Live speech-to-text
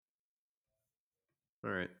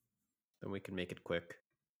All right. Then we can make it quick.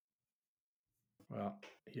 Well,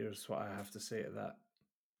 here's what I have to say to that.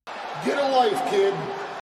 Get a life, kid.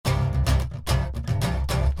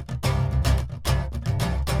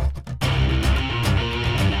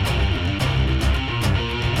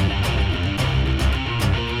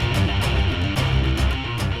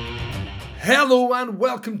 Hello and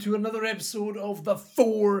welcome to another episode of the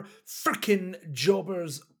Four Frickin'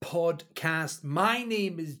 Jobbers podcast. My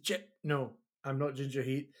name is No, I'm not Ginger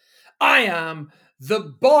Heat. I am the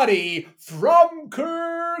body from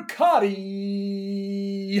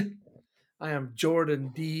Kirkcaldy. I am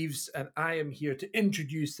Jordan Deves, and I am here to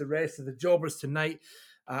introduce the rest of the jobbers tonight.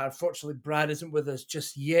 Unfortunately, Brad isn't with us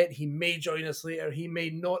just yet. He may join us later. He may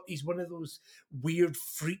not. He's one of those weird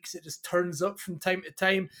freaks that just turns up from time to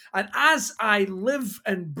time. And as I live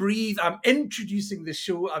and breathe, I'm introducing the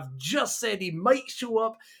show. I've just said he might show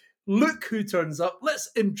up. Look who turns up. Let's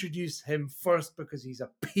introduce him first because he's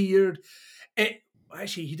appeared.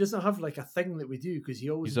 Actually, he doesn't have like a thing that we do because he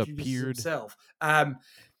always introduces himself.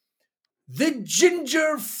 The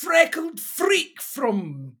ginger freckled freak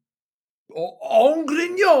from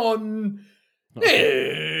Angrignon.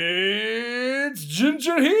 It's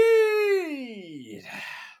Ginger Heat.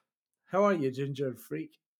 How are you, Ginger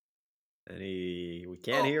Freak? We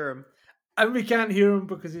can't hear him. And we can't hear him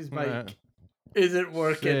because his mic isn't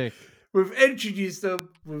working. Sick. We've introduced him.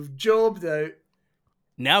 We've jobbed out.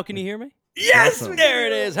 Now can you hear me? Yes, Awesome. There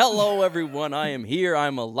it is. Hello, everyone. I am here.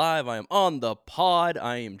 I'm alive. I am on the pod.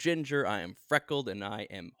 I am Ginger. I am freckled, and I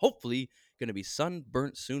am hopefully going to be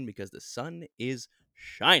sunburnt soon because the sun is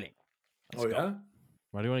shining. Let's go. Yeah?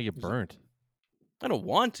 Why do you want to get burnt? I don't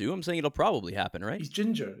want to. I'm saying it'll probably happen, right? He's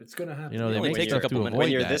ginger. It's going to happen. You know, It they only make takes a stuff couple to minutes. avoid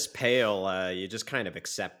When you're that. this pale, you just kind of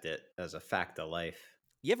accept it as a fact of life.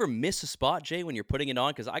 You ever miss a spot, Jay, when you're putting it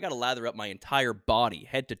on? Because I got to lather up my entire body,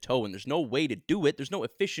 head to toe, and there's no way to do it. There's no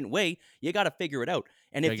efficient way. You got to figure it out.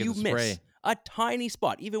 And Gotta if get you the miss spray. a tiny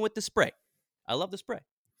spot, even with the spray, I love the spray.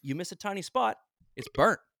 You miss a tiny spot, it's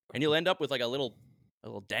burnt, and you'll end up with like a little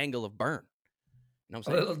dangle of burn. You know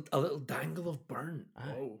what I'm saying? A little dangle of burn. Aye.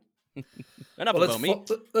 Whoa. Enough Well, about me.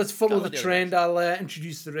 let's follow Come the with the other trend. guys. I'll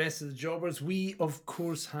introduce the rest of the jobbers. We, of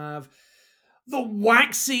course, have the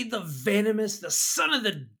waxy, the venomous, the son of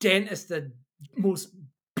the dentist, the most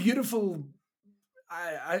beautiful.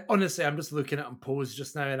 I honestly, I'm just looking at him pose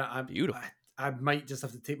just now, and Beautiful. I might just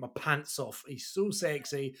have to take my pants off. He's so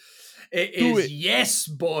sexy. It Do is it. Yes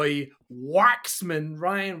Boy Waxman,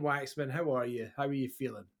 Ryan Waxman. How are you? How are you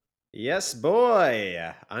feeling? Yes,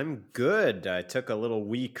 boy. I'm good. I took a little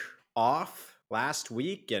week off last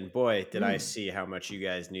week, and boy, did I see how much you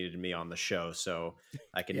guys needed me on the show. So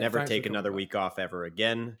I can Yeah, never thanks for take coming another back. week off ever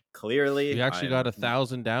again. Clearly, We actually got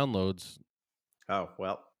 1,000 downloads. Oh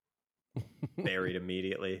well, buried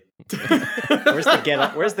immediately. Where's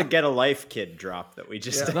the get a life kid drop that we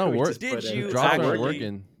just? Yeah. It's not we work. just Did put in? you The drops aren't actually-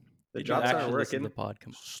 working. The Did you drops aren't actually listen to working. the pod?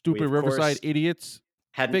 Come on. Stupid of Riverside course, idiots.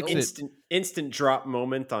 Had an Fix it. instant drop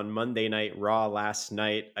moment on Monday Night Raw last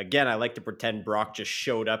night. Again, I like to pretend Brock just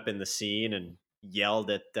showed up in the scene and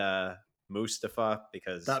yelled at Mustafa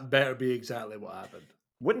because That better be exactly what happened.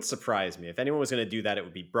 wouldn't surprise me. If anyone was going to do that, it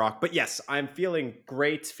would be Brock. But yes, I'm feeling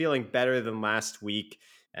great, feeling better than last week,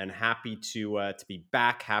 and happy to be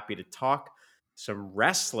back. Happy to talk some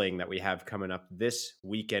wrestling that we have coming up this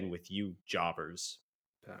weekend with you jobbers.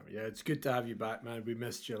 Yeah, it's good to have you back, man. We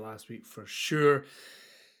missed you last week for sure.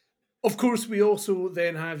 Of course, we also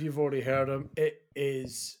then have, you've already heard him, it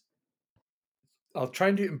is, I'll try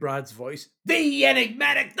and do it in Brad's voice, the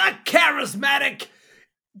enigmatic, the charismatic,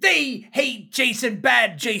 they hate Jason,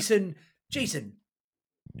 bad Jason. Jason,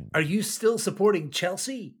 are you still supporting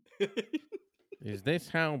Chelsea? Is this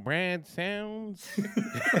how Brad sounds?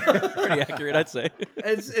 Pretty accurate, I'd say.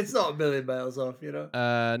 It's not a million miles off, you know?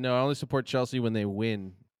 No, I only support Chelsea when they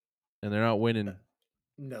win. And they're not winning.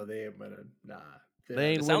 No, they ain't winning. Nah. They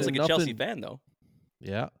ain't It sounds like winning a Chelsea nothing. fan, though.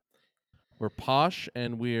 Yeah. We're posh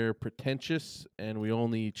and we're pretentious and we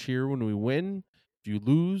only cheer when we win. If you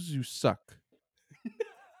lose, you suck.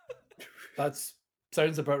 That's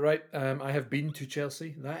sounds about right. I have been to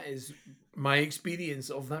Chelsea. That is my experience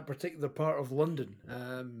of that particular part of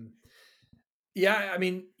London. Yeah, I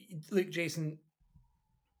mean, look, Jason,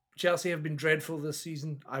 Chelsea have been dreadful this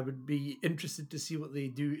season. I would be interested to see what they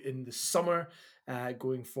do in the summer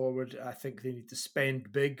going forward. I think they need to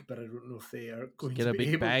spend big, but I don't know if they are going Get to a be big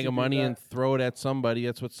able bag to of do money that. and throw it at somebody.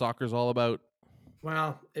 That's what soccer's all about.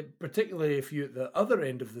 Well, particularly if you're at the other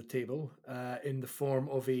end of the table, in the form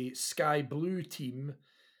of a sky blue team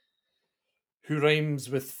who rhymes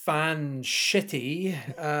with fan shitty.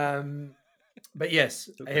 But yes,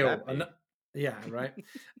 Who could hell, that be? Yeah, right.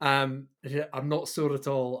 Yeah, I'm not sore at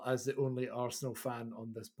all as the only Arsenal fan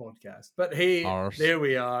on this podcast. But hey, Arse. there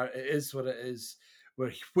we are. It is what it is.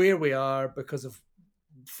 We're where we are because of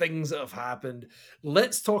things that have happened.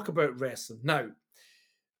 Let's talk about wrestling. Now,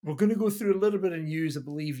 we're going to go through a little bit of news. I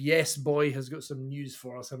believe Yes Boy has got some news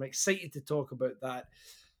for us. I'm excited to talk about that.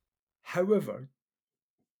 However,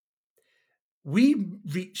 we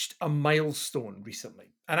reached a milestone recently.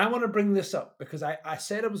 And I want to bring this up because I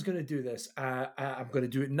said I was going to do this. I'm going to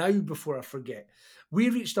do it now before I forget. We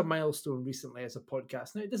reached a milestone recently as a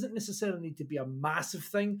podcast. Now, it doesn't necessarily need to be a massive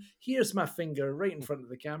thing. Here's my finger right in front of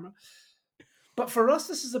the camera. But for us,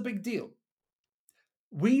 this is a big deal.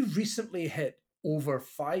 We recently hit over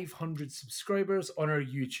 500 subscribers on our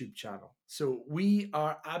YouTube channel. So we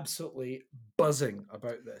are absolutely buzzing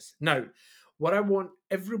about this. Now, what I want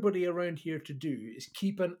everybody around here to do is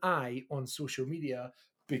keep an eye on social media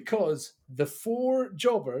because the 4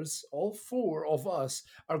 jobbers, all 4 of us,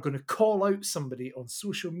 are going to call out somebody on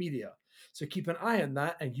social media. So keep an eye on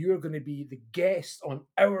that, and you're going to be the guest on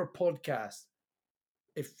our podcast.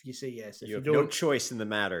 If you say yes, if You you have no don't, choice in the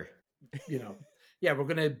matter. yeah, we're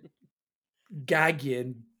going to gag you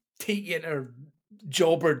and take you into our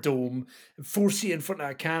jobber dome and force you in front of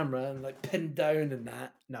a camera and like pin down and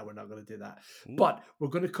that. No, we're not going to do that. Ooh. But we're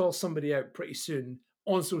going to call somebody out pretty soon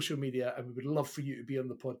on social media, and we would love for you to be on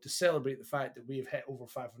the pod to celebrate the fact that we have hit over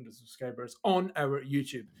 500 subscribers on our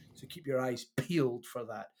YouTube. So keep your eyes peeled for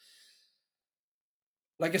that.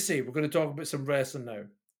 Like I say, we're going to talk about some wrestling now.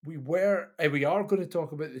 We are going to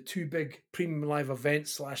talk about the 2 big premium live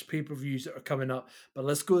events / pay-per-views that are coming up, but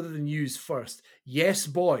let's go to the news first. Yes,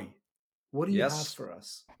 boy. What do you have Yes. for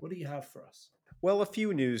us? What do you have for us? Well, a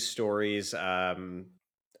few news stories.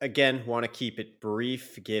 Again, want to keep it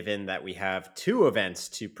brief given that we have 2 events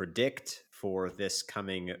to predict for this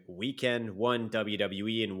coming weekend. One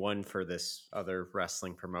WWE and one for this other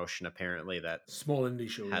wrestling promotion, apparently, that Small indie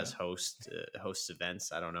show, has yeah. hosts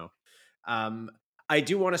events. I don't know. I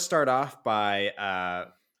do want to start off by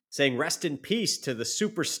saying rest in peace to the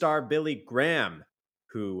superstar Billy Graham,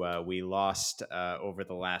 who we lost over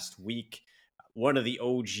the last week. One of the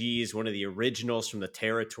OGs, one of the originals from the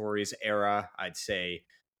Territories era. I'd say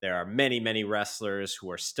there are many, many wrestlers who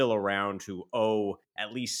are still around who owe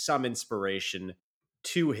at least some inspiration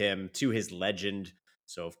to him, to his legend.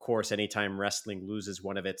 So, of course, anytime wrestling loses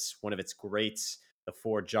one of its greats, the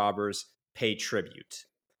 4 jobbers pay tribute.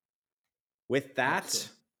 With that,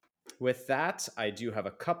 Absolutely. I do have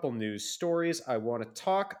a couple news stories. I want to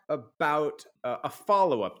talk about a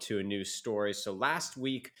follow-up to a news story. So last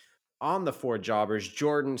week on the 4 jobbers,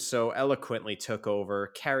 Jordan so eloquently took over,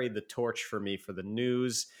 carried the torch for me for the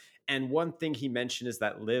news. And one thing he mentioned is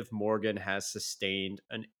that Liv Morgan has sustained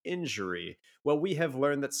an injury. Well, we have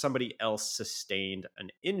learned that somebody else sustained an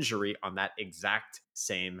injury on that exact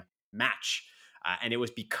same match. And it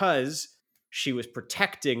was because she was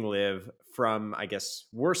protecting Liv from, I guess,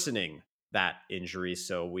 worsening that injury.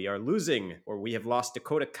 So we are losing, or we have lost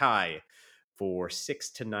Dakota Kai for 6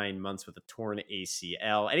 to 9 months with a torn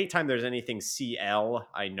ACL. Anytime there's anything CL,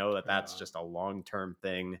 I know that that's just a long-term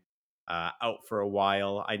thing. Out for a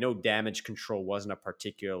while. I know Damage Control wasn't a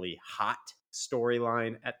particularly hot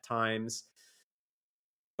storyline at times,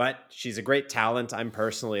 but she's a great talent. I'm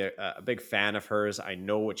personally a big fan of hers. I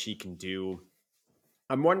know what she can do.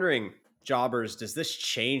 I'm wondering, jobbers, does this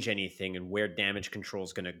change anything in where Damage Control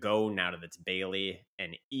is going to go now that it's Bailey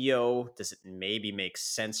and Io? Does it maybe make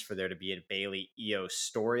sense for there to be a Bailey Io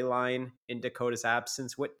storyline in Dakota's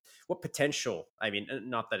absence? What potential? I mean,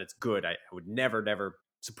 not that it's good. I would never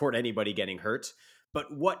support anybody getting hurt,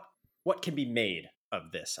 but what can be made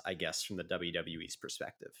of this? I guess from the WWE's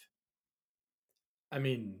perspective. I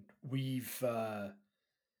mean, we've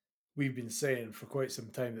been saying for quite some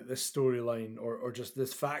time that this storyline or just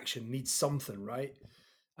this faction needs something, right?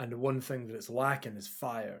 And the one thing that it's lacking is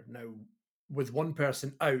fire. Now, with one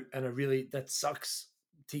person out, and that sucks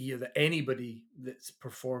to hear that anybody that's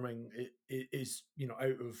performing is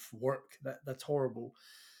out of work. That's horrible.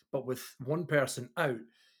 But with one person out,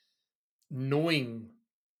 knowing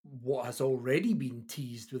what has already been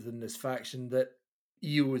teased within this faction that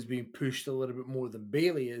Io is being pushed a little bit more than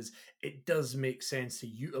Bailey is, it does make sense to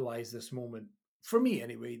utilize this moment for me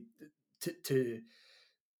anyway to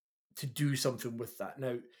do something with that.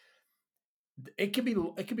 Now, it can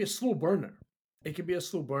be a slow burner. It can be a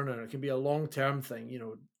slow burner. It can be a long term thing.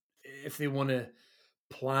 If they want to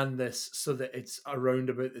plan this so that it's around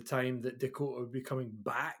about the time that Dakota will be coming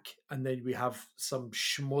back, and then we have some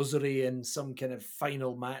schmozzery and some kind of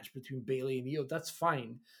final match between Bailey and Io. That's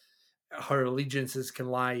fine. Her allegiances can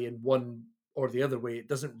lie in one or the other way. It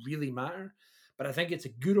doesn't really matter. But I think it's a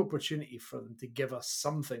good opportunity for them to give us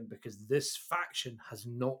something because this faction has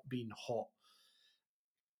not been hot.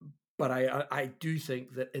 But I do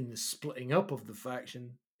think that in the splitting up of the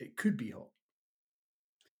faction, it could be hot.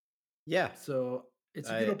 Yeah. So it's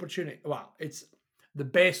a good opportunity. Well, it's the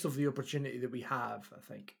best of the opportunity that we have, I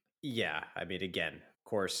think. Yeah. I mean, again, of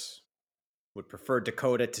course, would prefer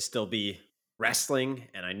Dakota to still be wrestling.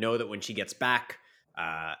 And I know that when she gets back,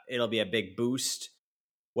 it'll be a big boost.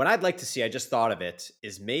 What I'd like to see, I just thought of it,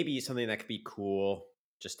 is maybe something that could be cool,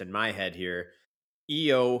 just in my head here.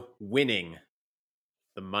 EO winning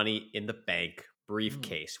the Money in the Bank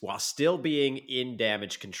briefcase while still being in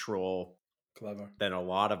Damage Control. Clever. Then a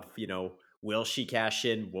lot of, will she cash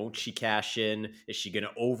in? Won't she cash in? Is she going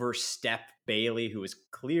to overstep Bailey, who is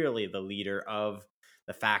clearly the leader of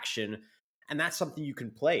the faction? And that's something you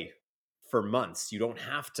can play for months. You don't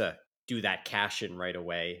have to do that cash in right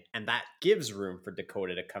away. And that gives room for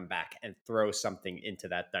Dakota to come back and throw something into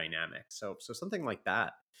that dynamic. So something like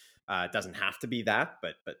that. It doesn't have to be that,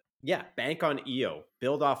 but yeah, bank on EO.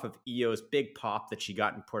 Build off of EO's big pop that she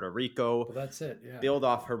got in Puerto Rico. Well, that's it. Yeah. Build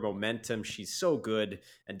off her momentum. She's so good,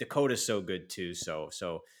 and Dakota's so good too.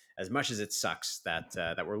 So as much as it sucks that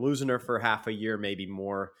that we're losing her for half a year, maybe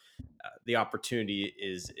more, the opportunity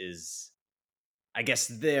is I guess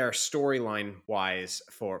there storyline wise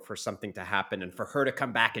for something to happen and for her to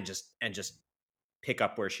come back and just pick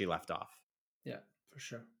up where she left off. Yeah, for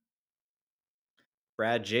sure.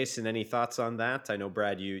 Brad, Jason, any thoughts on that? I know,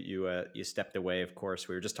 Brad, you stepped away. Of course,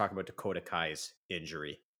 we were just talking about Dakota Kai's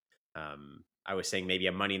injury. I was saying maybe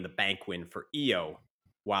a Money in the Bank win for EO,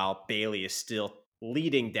 while Bailey is still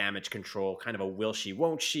leading Damage Control. Kind of a will she,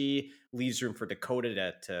 won't she? Leaves room for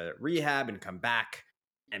Dakota to rehab and come back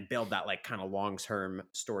and build that like kind of long term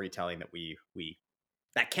storytelling that we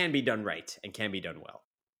that can be done right and can be done well.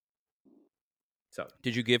 So,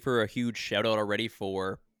 did you give her a huge shout out already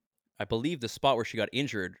for? I believe the spot where she got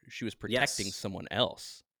injured, she was protecting someone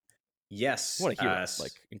else. Yes. What a hero.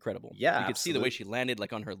 Like, incredible. Yeah, you could see the way she landed,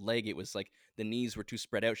 like, on her leg. It was like the knees were too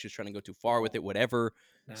spread out. She was trying to go too far with it, whatever.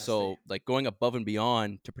 Nasty. So, like, going above and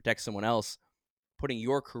beyond to protect someone else, putting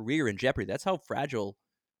your career in jeopardy. That's how fragile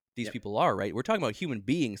these people are, right? We're talking about human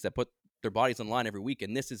beings that put their bodies on the line every week,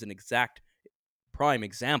 and this is an exact prime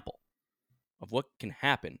example of what can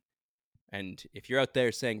happen. And if you're out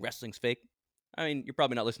there saying wrestling's fake, I mean, you're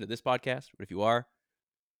probably not listening to this podcast, but if you are,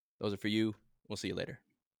 those are for you. We'll see you later.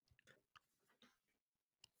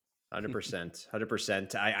 100%.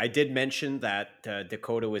 100%. I did mention that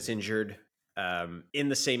Dakota was injured in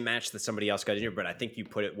the same match that somebody else got injured, but I think you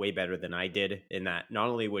put it way better than I did in that not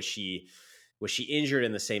only was she injured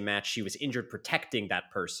in the same match, she was injured protecting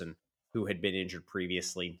that person who had been injured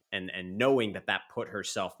previously and knowing that put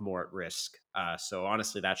herself more at risk. So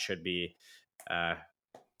honestly, that should be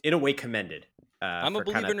in a way commended. I'm a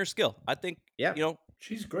believer in her skill. I think,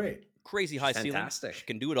 she's great. Crazy high ceiling. Fantastic. She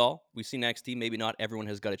can do it all. We've seen NXT. Maybe not everyone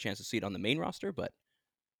has got a chance to see it on the main roster, but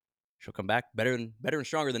she'll come back better and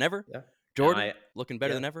stronger than ever. Yeah. Jordan, looking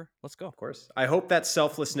better than ever. Let's go. Of course. I hope that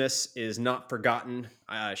selflessness is not forgotten.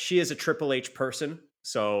 She is a Triple H person,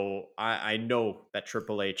 so I know that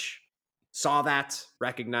Triple H saw that,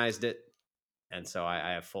 recognized it, and so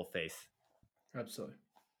I have full faith. Absolutely.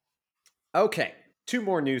 Okay. 2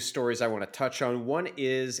 more news stories I want to touch on. One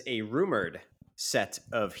is a rumored set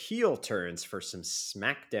of heel turns for some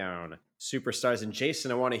SmackDown superstars. And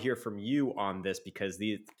Jason, I want to hear from you on this because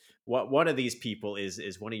one of these people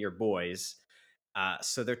is one of your boys.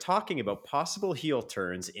 So they're talking about possible heel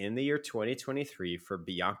turns in the year 2023 for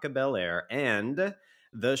Bianca Belair and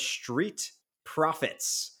the Street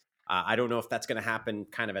Profits. I don't know if that's going to happen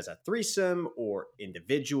kind of as a threesome or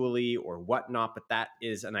individually or whatnot, but that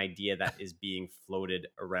is an idea that is being floated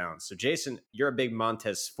around. So Jason, you're a big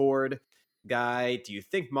Montez Ford guy. Do you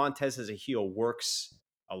think Montez as a heel works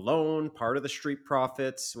alone, part of the Street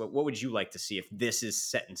Profits? What would you like to see if this is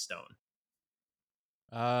set in stone?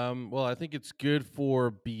 Well, I think it's good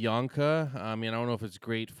for Bianca. I mean, I don't know if it's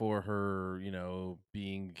great for her,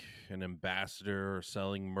 being an ambassador or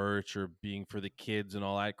selling merch or being for the kids and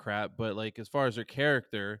all that crap. But like, as far as her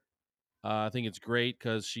character, I think it's great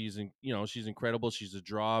because she's incredible. She's a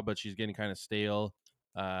draw, but she's getting kind of stale.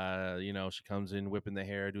 She comes in whipping the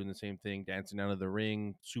hair, doing the same thing, dancing out of the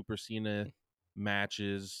ring, Super Cena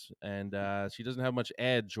matches, and she doesn't have much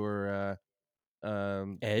edge or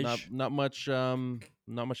Edge? not much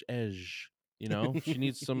edge. She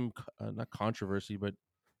needs some not controversy, but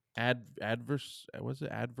adverse. Was it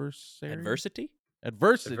adversary? Adversity?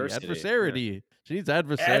 Adversary. Yeah. She needs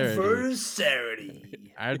adversary. Adversary.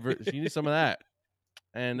 She needs some of that.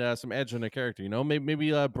 and some edge on their character.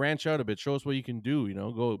 Maybe branch out a bit, show us what you can do.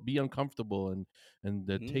 Go be uncomfortable and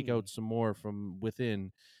take out some more from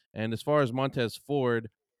within. And as far as Montez Ford,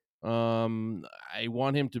 I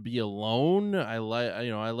want him to be alone. I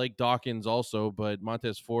like Dawkins also, but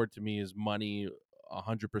Montez Ford to me is money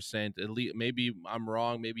 100%. At least, maybe I'm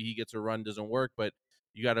wrong. Maybe he gets a run, doesn't work, but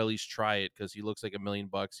you got to at least try it because he looks like $1 million.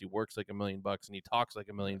 He works like $1 million, and he talks like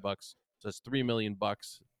 $1 million. So that's $3 million.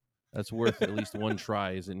 That's worth at least one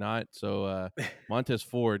try, is it not? So Montez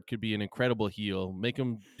Ford could be an incredible heel. Make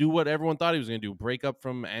him do what everyone thought he was going to do: break up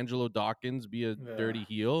from Angelo Dawkins, be a dirty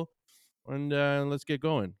heel, and let's get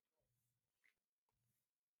going.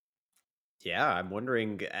 Yeah, I'm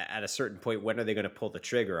wondering at a certain point, when are they going to pull the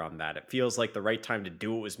trigger on that? It feels like the right time to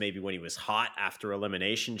do it was maybe when he was hot after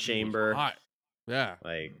Elimination Chamber. Hot. Yeah.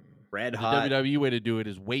 Like red The hot. WWE way to do it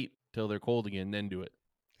is wait till they're cold again, then do it.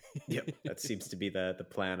 Yep, that seems to be the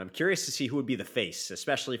plan. I'm curious to see who would be the face,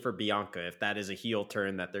 especially for Bianca, if that is a heel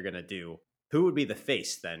turn that they're going to do. Who would be the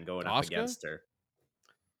face then going up Asuka? against her?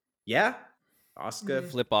 Yeah, Asuka.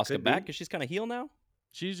 Flip Asuka could back be. because she's kind of heel now.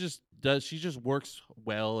 She just works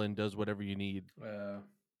well and does whatever you need.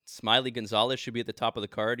 Smiley Gonzalez should be at the top of the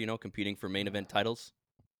card, competing for main event titles.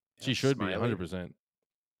 She should Smiley. be 100%.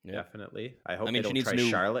 Yeah. Definitely. I hope I they mean, she don't needs try new-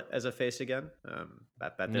 Charlotte as a face again.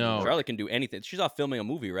 That didn't No. work. Charlotte can do anything. She's off filming a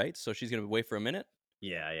movie, right? So she's gonna wait for a minute.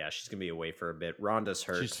 Yeah, she's gonna be away for a bit. Ronda's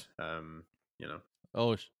hurt. She's- Oh,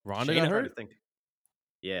 Ronda Shayna got I'm trying hurt? to think.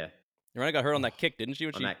 Yeah, Ronda got hurt on that kick, didn't she?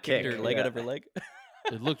 When On she that kicked kick, her leg out yeah. of her leg.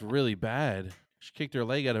 It looked really bad. She kicked her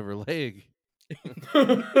leg out of her leg.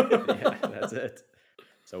 yeah, that's it.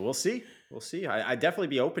 So we'll see. I'd definitely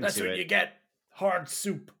be open That's to what it. you get. Hard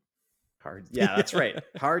soup. Hard. Yeah, that's right.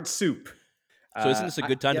 Hard soup. So isn't this a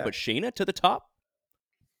good time to yeah. put Shayna to the top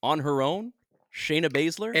on her own? Shayna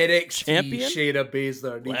Baszler, NXT champion. Shayna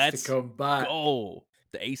Baszler needs Let's to come back. Go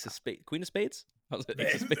the Ace of Spades, Queen of Spades. I was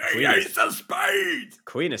Ace of Spades. The Queen of Ace of Spades.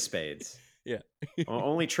 Queen of Spades? Yeah.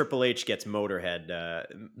 Only Triple H gets Motorhead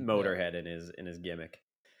in his gimmick.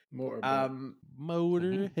 Motorboat.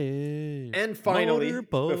 Motorhead. And finally,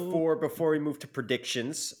 Motorboat. before we move to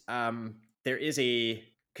predictions, there is a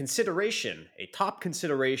top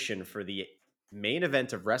consideration for the main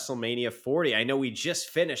event of WrestleMania 40. I know we just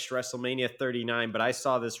finished WrestleMania 39, but I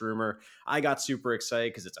saw this rumor. I got super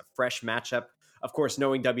excited because it's a fresh matchup. Of course,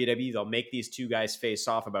 knowing WWE, they'll make these two guys face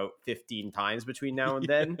off about 15 times between now and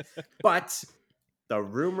then. But the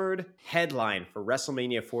rumored headline for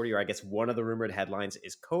WrestleMania 40, or I guess one of the rumored headlines,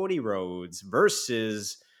 is Cody Rhodes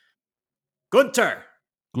versus Gunther.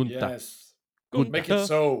 Yes. Gunther. Make it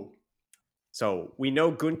so. So we know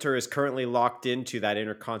Gunther is currently locked into that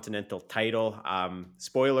Intercontinental title.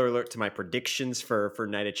 Spoiler alert to my predictions for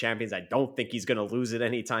Night of Champions. I don't think he's going to lose it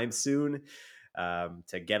anytime soon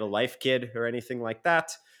to get a life, kid, or anything like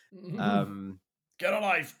that. Get a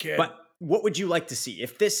life, kid. But what would you like to see?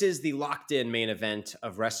 If this is the locked-in main event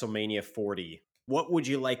of WrestleMania 40, what would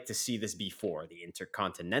you like to see this be for? The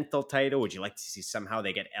Intercontinental title? Would you like to see somehow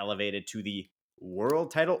they get elevated to the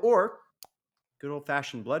World title? Or good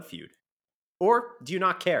old-fashioned blood feud? Or do you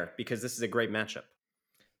not care because this is a great matchup?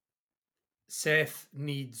 Seth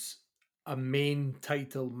needs a main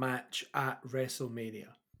title match at WrestleMania.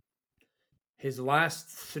 His last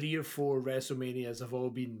 3 or 4 WrestleManias have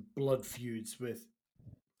all been blood feuds with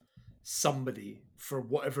somebody for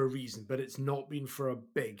whatever reason, but it's not been for a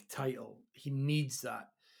big title. He needs that.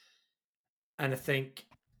 And I think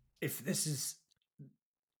if this is...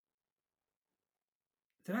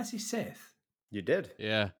 Did I say Seth? You did.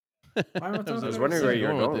 Yeah. Why am I talking I was about wondering where Seth? you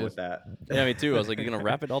were Going with going this. with that. Yeah, me too. I was like, you're gonna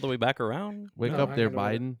wrap it all the way back around. Wake No, up there, hang on a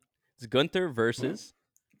minute. Biden. It's Gunther versus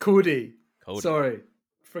Cody. Cody. Sorry.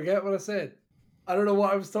 Forget what I said. I don't know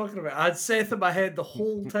what I was talking about. I had Seth in my head the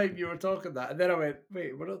whole time you were talking that. And then I went,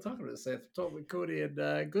 wait, we're not talking about Seth. We're talking about Cody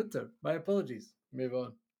and Gunther. My apologies. Move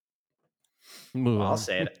on. Move Well, I'll on.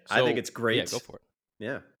 say it. I think it's great. Yeah, go for it.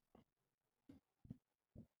 Yeah.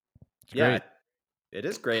 It's Yeah, great. it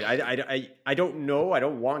is great. I don't know. I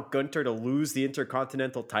don't want Gunther to lose the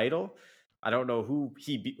Intercontinental title. I don't know who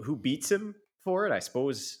beats him for it. I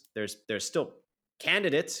suppose there's still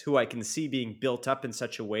candidates who I can see being built up in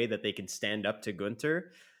such a way that they can stand up to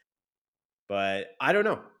Gunther. But I don't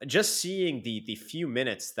know. Just seeing the few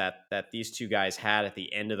minutes that these two guys had at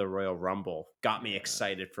the end of the Royal Rumble got me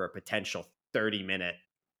excited for a potential 30-minute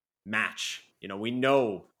match. You know, we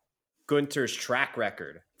know Gunther's track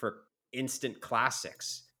record for instant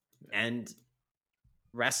classics and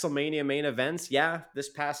WrestleMania main events. Yeah, this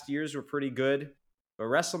past years were pretty good, but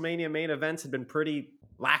WrestleMania main events have been pretty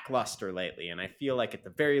lackluster lately. And I feel like at the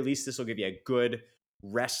very least, this will give you a good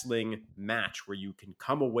wrestling match where you can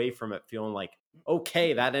come away from it feeling like,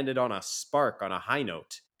 okay, that ended on a spark, on a high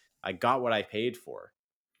note. I got what I paid for.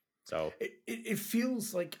 So it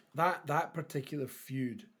feels like that particular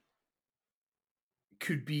feud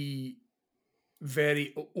could be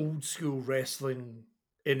very old school wrestling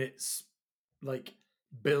in its like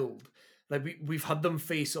build. Like we've had them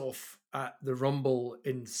face off at the Rumble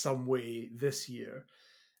in some way this year,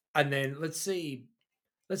 and then let's say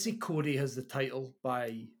Cody has the title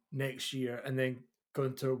by next year, and then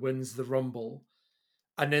Gunther wins the Rumble,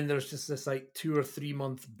 and then there's just this like 2 or 3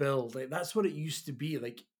 month build. Like that's what it used to be.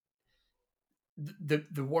 Like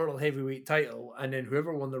the world heavyweight title, and then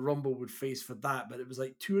whoever won the Rumble would face for that. But it was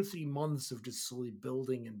like 2 or 3 months of just slowly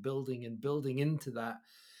building and building and building into that.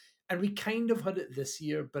 And we kind of had it this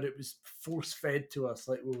year, but it was force fed to us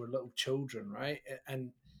like we were little children, right?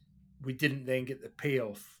 And we didn't then get the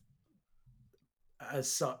payoff as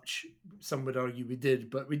such. Some would argue we did,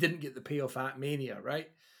 but we didn't get the payoff at Mania, right?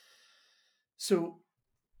 So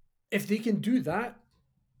if they can do that,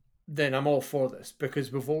 then I'm all for this,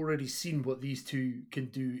 because we've already seen what these two can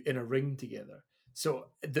do in a ring together. So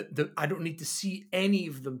I don't need to see any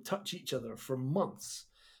of them touch each other for months,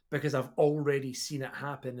 because I've already seen it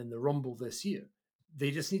happen in the Rumble this year.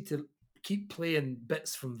 They just need to keep playing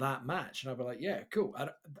bits from that match, and I'll be like, yeah, cool.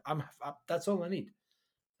 That's all I need.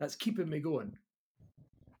 That's keeping me going.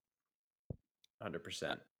 100%.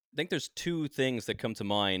 I think there's 2 things that come to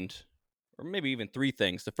mind, or maybe even 3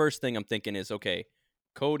 things. The first thing I'm thinking is, okay,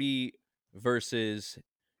 Cody versus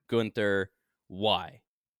Gunther, why?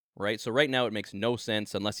 Right? So right now it makes no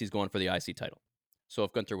sense unless he's going for the IC title. So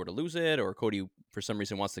if Gunther were to lose it, or Cody for some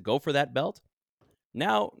reason wants to go for that belt,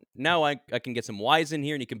 now I can get some whys in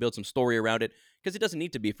here, and you can build some story around it, because it doesn't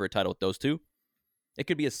need to be for a title with those two. It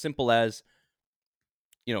could be as simple as,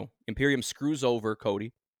 Imperium screws over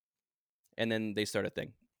Cody, and then they start a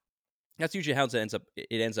thing. That's usually how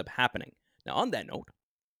it ends up happening. Now, on that note,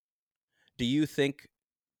 do you think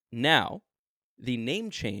now the name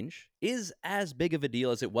change is as big of a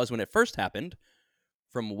deal as it was when it first happened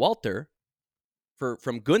from Gunther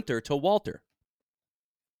to Walter?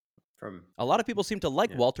 A lot of people seem to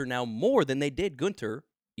like Walter now more than they did Gunther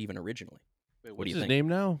even originally. Wait, what do you his think? name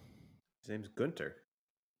now? His name's Gunther.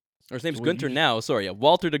 Or his name's Gunther now. Sorry,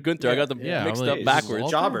 Walter to Gunther. I got them mixed up backwards.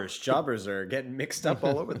 Jobbers are getting mixed up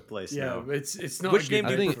all over the place now. It's not. Which name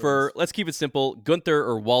do you prefer? Let's keep it simple. Gunther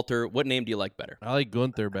or Walter? What name do you like better? I like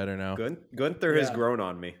Gunther better now. Gunther has grown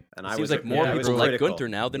on me, and it seems like more people like Gunther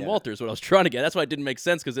now than Walter. Is what I was trying to get. That's why it didn't make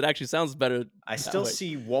sense, because it actually sounds better. I still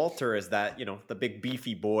see Walter as that, the big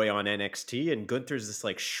beefy boy on NXT, and Gunther's this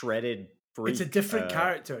like shredded freak. It's a different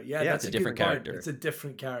character. Yeah, that's a different character. It's a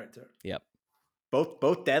different character. Yep.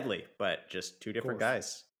 Both deadly, but just 2 different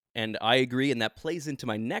guys. And I agree, and that plays into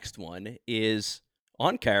my next one is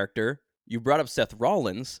on character. You brought up Seth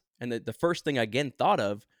Rollins, and the first thing I again thought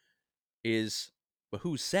of is, well,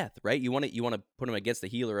 who's Seth, right? You want to put him against a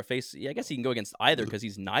heel or a face. Yeah, I guess he can go against either, because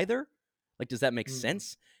he's neither. Like, does that make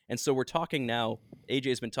sense? And so we're talking now.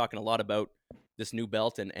 AJ's been talking a lot about this new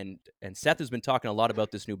belt, and Seth has been talking a lot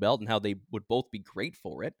about this new belt and how they would both be great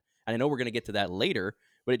for it. And I know we're going to get to that later,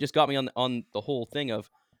 but it just got me on the whole thing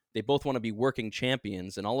of they both want to be working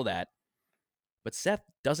champions and all of that. But Seth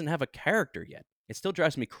doesn't have a character yet. It still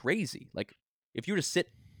drives me crazy. Like, if you were to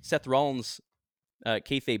sit Seth Rollins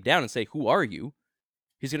kayfabe down and say, "Who are you?"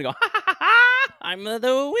 He's going to go, "Ha ha ha ha! I'm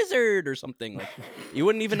the Wizard," or something. Like, you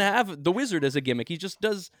wouldn't even have the Wizard as a gimmick. He just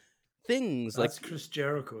does things. That's Chris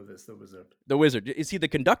Jericho. That's the Wizard. The Wizard. Is he the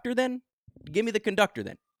conductor then? Give me the conductor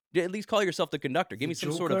then. At least call yourself the conductor. Give me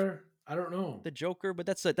some sort of. I don't know. The Joker, but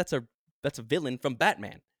that's a villain from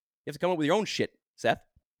Batman. You have to come up with your own shit, Seth.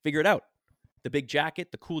 Figure it out. The big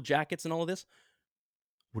jacket, the cool jackets, and all of this.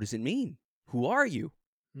 What does it mean? Who are you?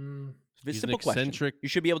 It's a simple question. You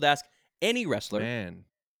should be able to ask any wrestler, and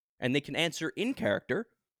they can answer in character.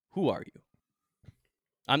 Who are you?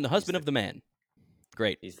 I'm the husband of the man.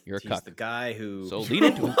 Great. You're a cuck. He's the guy who. So lead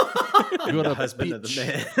into it. You're the husband of the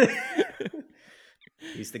man.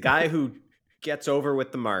 He's the guy who gets over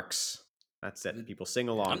with the marks. That's it. People sing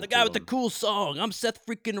along. I'm the guy with the cool song. I'm Seth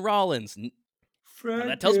freaking Rollins.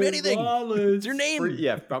 That tells me anything. Rollins. It's your name.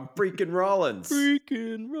 I'm freaking Rollins.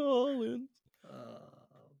 Freaking Rollins.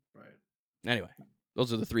 Right. Anyway,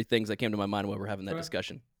 those are the 3 things that came to my mind while we're having that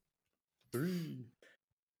discussion.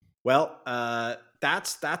 Well,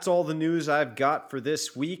 that's all the news I've got for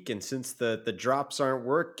this week. And since the drops aren't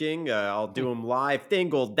working, I'll do them live.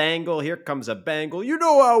 Dingle dangle, here comes a bangle. You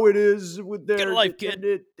know how it is with their Get a life, kid.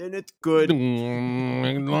 And it's good.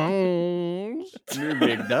 McDonald's.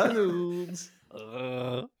 McDonald's.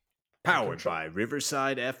 Powered by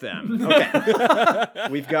Riverside FM. Okay.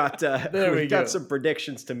 We've got There we go. some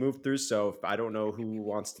predictions to move through. So I don't know who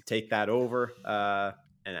wants to take that over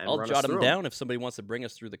and I'll run jot us them through down if somebody wants to bring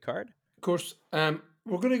us through the card. Of course, we're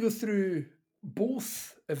going to go through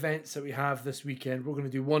both events that we have this weekend. We're going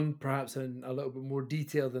to do one perhaps in a little bit more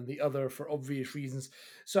detail than the other for obvious reasons.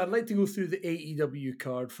 So I'd like to go through the AEW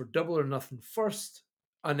card for Double or Nothing first,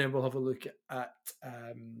 and then we'll have a look at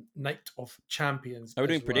Night of Champions. Are we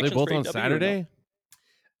doing as Are predictions? they both for on AEW or no? Saturday?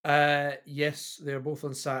 Yes, they're both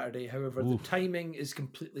on Saturday. However, Oof. the timing is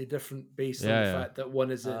completely different based on Yeah, the yeah. fact that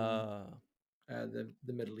one is in the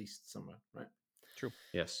Middle East somewhere, right? True.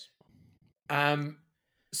 Yes.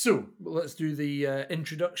 So let's do the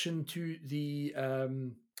introduction to the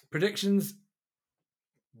predictions.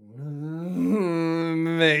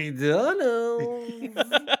 McDonald's.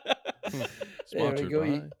 There we Sponsored go.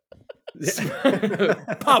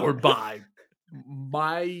 by. Powered by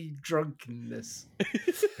my drunkenness.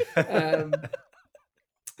 That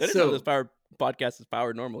is how this podcast is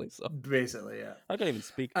powered normally. So basically, yeah. I can't even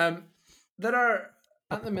speak. There are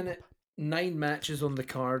at the minute 9 matches on the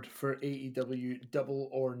card for AEW Double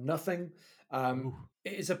or Nothing.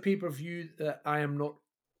 It is a pay-per-view that I am not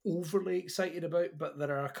overly excited about, but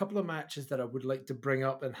there are a couple of matches that I would like to bring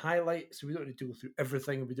up and highlight, so we don't need to go through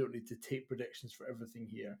everything, and we don't need to take predictions for everything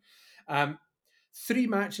here. 3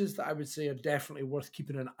 matches that I would say are definitely worth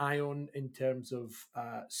keeping an eye on in terms of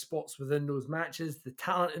spots within those matches, the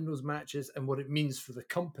talent in those matches, and what it means for the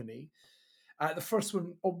company. The first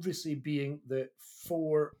one, obviously, being the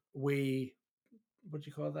 4-way. What do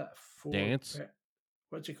you call that? Dance?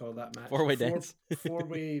 What do you call that match? 4-way dance.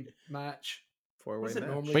 4-way match. Four-way What's it match.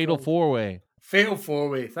 normally Fatal called? 4-way. Fatal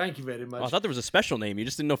 4-way. Thank you very much. Oh, I thought there was a special name. You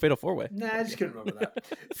just didn't know Fatal 4-Way. Nah, I just couldn't remember that.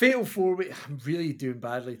 Fatal 4-way. I'm really doing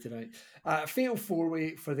badly tonight. Fatal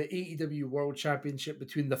 4-way for the AEW World Championship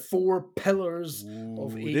between the 4 pillars of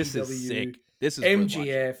AEW. This is sick. This is worth watching.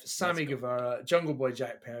 MJF, Sammy Guevara, Jungle Boy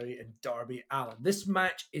Jack Perry, and Darby Allin. This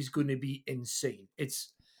match is going to be insane.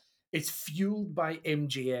 It's fueled by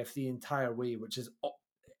MJF the entire way, which is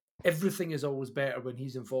everything is always better when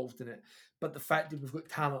he's involved in it. But the fact that we've got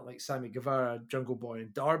talent like Sammy Guevara, Jungle Boy,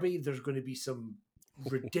 and Darby, there's going to be some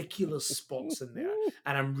ridiculous spots in there,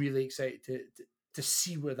 and I'm really excited to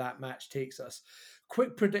see where that match takes us.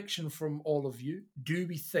 Quick prediction from all of you: do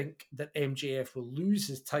we think that MJF will lose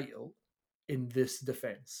his title in this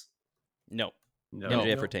defense? No. No.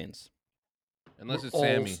 MJF No. retains. Unless it's All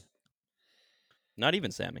Sammy. Not even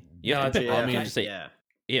Sammy. You No, have to MJF. pick. I mean, You just say yeah.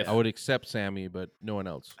 if. I would accept Sammy, but no one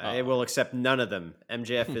else. I will accept none of them.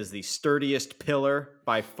 MJF is the sturdiest pillar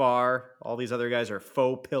by far. All these other guys are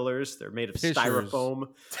faux pillars. They're made of Pishers.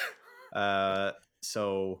 styrofoam.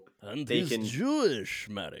 So And they he's can. Jewish,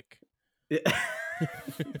 Matic.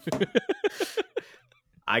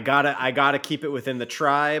 I gotta keep it within the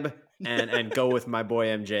tribe and go with my boy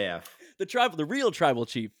MJF. The real tribal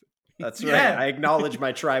chief. That's Yeah. right. I acknowledge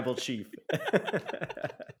my tribal chief.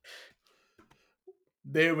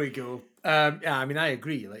 There we go. Yeah, I mean, I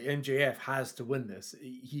agree. Like MJF has to win this.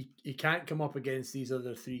 He can't come up against these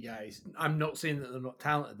other 3 guys. I'm not saying that they're not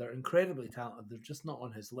talented. They're incredibly talented. They're just not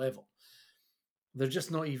on his level. They're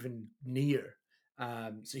just not even near.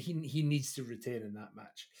 So he needs to retain in that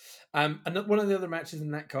match. And one of the other matches in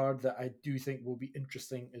that card that I do think will be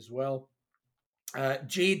interesting as well.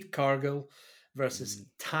 Jade Cargill versus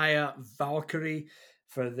Taya Valkyrie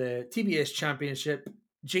for the TBS Championship.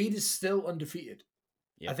 Jade is still undefeated.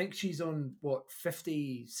 Yep. I think she's on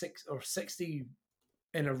 56 or 60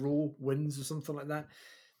 in a row wins or something like that.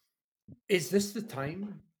 Is this the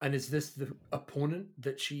time, and is this the opponent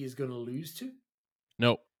that she is going to lose to?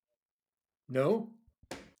 No. No.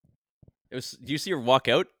 Do you see her walk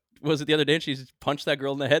out? Was it the other day? And she just punched that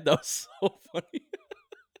girl in the head. That was so funny.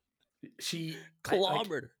 She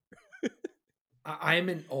Clobbered her. I'm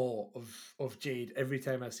in awe of Jade every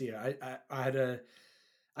time I see her. I had a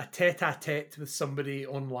tete-a-tete with somebody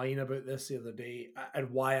online about this the other day and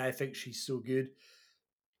why I think she's so good.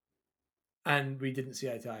 And we didn't see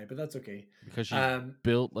eye to eye, but that's okay. Because she's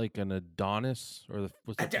built like an Adonis, or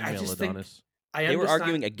what's the I female just think- Adonis? They were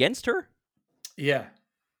arguing against her? Yeah.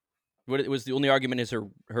 What it was the only argument is her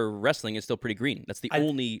wrestling is still pretty green. That's the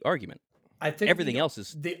only argument. I think Everything else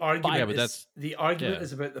is the argument. Yeah, but is yeah.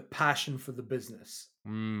 is about the passion for the business,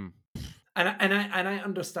 Mm. and I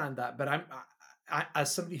understand that. But I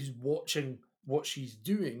as somebody who's watching what she's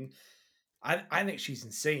doing, I think she's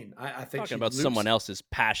insane. I think talking about someone else's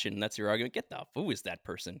passion. That's your argument. Who is that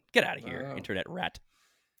person? Get out of here, Wow. internet rat.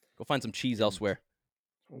 Go find some cheese elsewhere.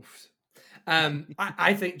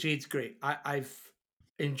 I think Jade's great.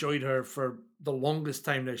 enjoyed her for the longest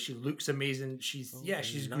time now. She looks amazing. She's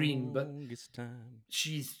green, but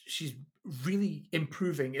she's really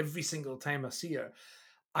improving every single time I see her.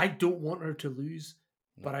 I don't want her to lose,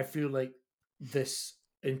 but I feel like this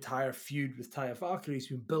entire feud with Taya Valkyrie has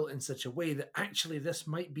been built in such a way that actually this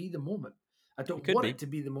might be the moment. I don't want it to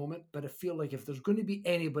be the moment, but I feel like if there's going to be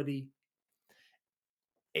anybody,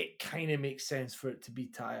 it kind of makes sense for it to be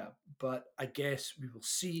Taya. But I guess we will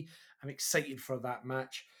see. I'm excited for that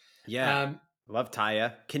match. Yeah, love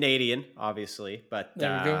Taya. Canadian, obviously, but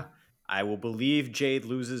there we go. I will believe Jade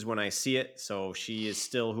loses when I see it, so she is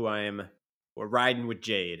still who I am. We're riding with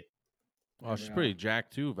Jade. Oh, she's pretty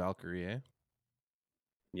jacked too, Valkyrie, eh?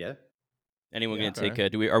 Yeah. Anyone going to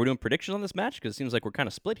take? Are we doing predictions on this match? Because it seems like we're kind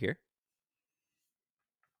of split here.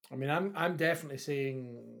 I mean, I'm definitely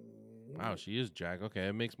saying. Wow, she is jacked. Okay,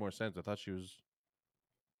 it makes more sense. I thought she was.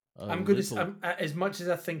 I'm going to, as much as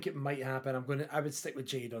I think it might happen, I would stick with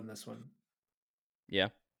Jade on this one. Yeah,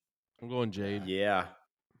 I'm going Jade. Yeah.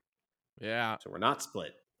 Yeah. So we're not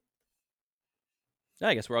split.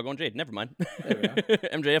 I guess we're all going Jade. Never mind. There we are.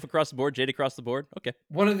 MJF across the board, Jade across the board. Okay.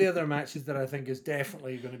 One of the other matches that I think is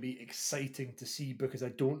definitely going to be exciting to see, because I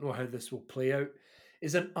don't know how this will play out,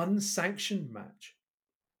 is an unsanctioned match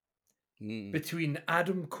between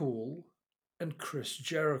Adam Cole and Chris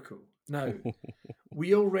Jericho. Now,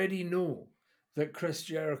 we already know that Chris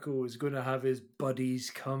Jericho is going to have his buddies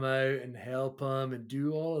come out and help him and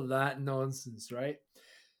do all of that nonsense, right?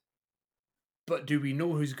 But do we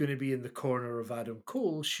know who's going to be in the corner of Adam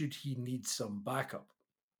Cole should he need some backup?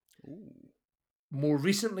 Ooh. More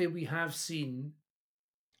recently, we have seen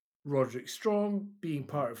Roderick Strong being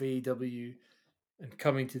part of AEW and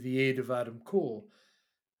coming to the aid of Adam Cole.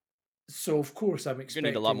 So, of course, I'm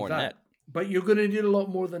expecting need a lot more than that. But you're going to need a lot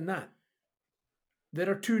more than that. There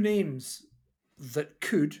are two names that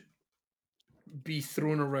could be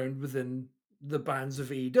thrown around within the bands of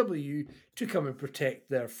AEW to come and protect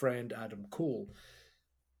their friend Adam Cole.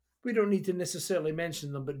 We don't need to necessarily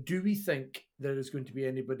mention them, but do we think there is going to be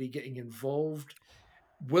anybody getting involved?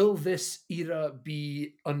 Will this era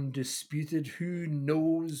be undisputed? Who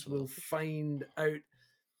knows? We'll find out.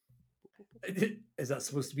 Is that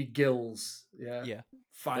supposed to be Gills? Yeah.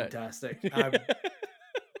 Fantastic.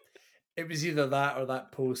 It was either that or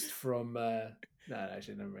that post from...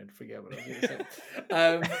 actually, never mind. Forget what I was going to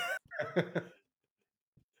say.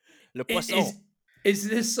 Le Poisson. Is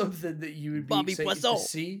this something that you would be Bobby excited Poisson. to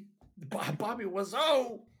see? Bobby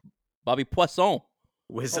Wazoo! Bobby Poisson.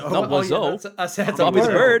 Wizzo. Not Wazoo. I said Bobby's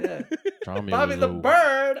bird. Yeah. Bobby the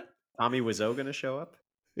bird! Tommy Wizzo going to show up?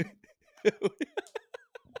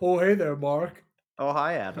 Oh, hey there, Mark. Oh,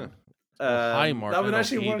 hi, Adam. Hi, Mark. That would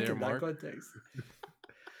actually work there, in Mark. that context.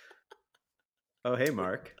 Oh, hey,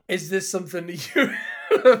 Mark. Is this something that you...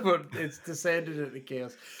 it's descended into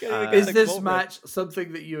chaos. Is Is this match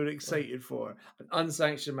something that you're excited for? An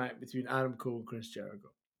unsanctioned match between Adam Cole and Chris Jericho?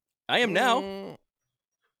 I am now.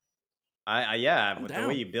 With the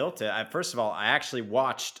way you built it. First of all, I actually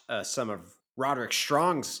watched some of Roderick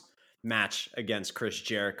Strong's match against Chris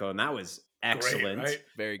Jericho, and that was excellent. Great, right?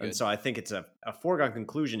 Very good. And so I think it's a foregone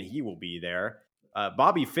conclusion he will be there.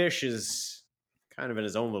 Bobby Fish is kind of in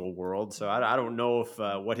his own little world, so I don't know if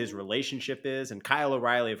what his relationship is. And Kyle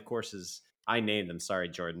O'Reilly, of course, I named him. Sorry,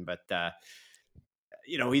 Jordan, but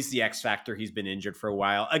he's the X Factor. He's been injured for a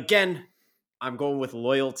while. Again, I'm going with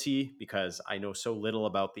loyalty because I know so little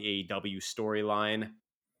about the AEW storyline.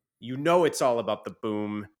 It's all about the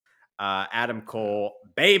boom. Adam Cole,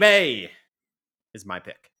 baby, is my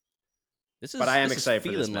pick. But I am excited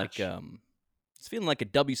for this match. It's feeling like a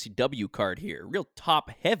WCW card here. Real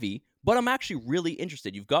top heavy, but I'm actually really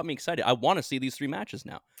interested. You've got me excited. I want to see these three matches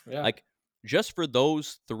now. Yeah. Like, just for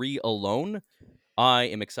those three alone, I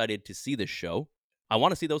am excited to see this show. I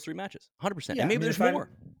want to see those three matches, 100%. Yeah, and maybe there's more.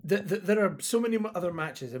 There are so many other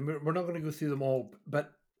matches, and we're not going to go through them all,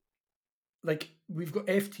 but like we've got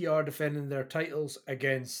FTR defending their titles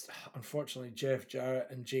against, unfortunately, Jeff Jarrett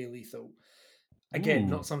and Jay Lethal. Again,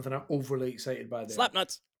 not something I'm overly excited by there. Slap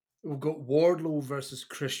nuts. We've got Wardlow versus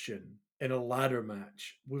Christian in a ladder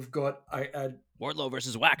match. We've got a Wardlow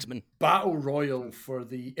versus Waxman. battle royal for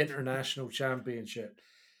the International Championship.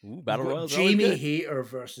 Ooh, battle royal. Jamie Hayter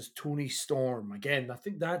versus Tony Storm. Again, I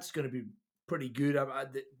think that's going to be pretty good.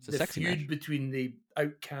 The feud match between the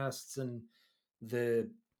Outcasts and the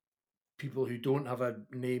people who don't have a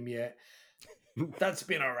name yet, that's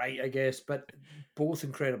been all right, I guess, but both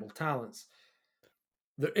incredible talents.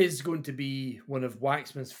 There is going to be one of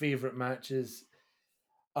Waxman's favorite matches,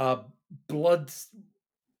 blood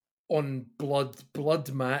on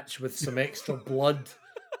blood match with some extra blood,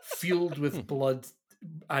 fueled with blood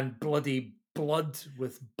and bloody blood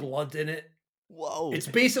with blood in it. Whoa. It's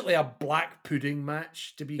basically a black pudding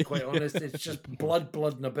match, to be quite honest. It's just blood,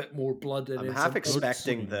 and a bit more blood. And I'm it's half an-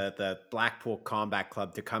 expecting the Blackpool Combat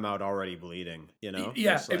Club to come out already bleeding. You know,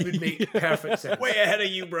 Yeah, Just it like, would make perfect sense. way ahead of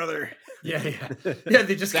you, brother. Yeah.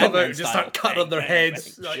 They just come out Sandman and just style. start cutting Bang, on their bang,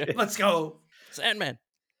 heads. bang. Like, let's go. Sandman.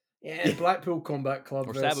 Yeah, Blackpool Combat Club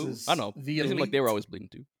Or Sabu. versus I don't know. the They Elite. seemed like they were always bleeding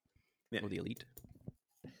too. Yeah. Or the Elite.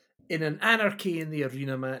 In an Anarchy in the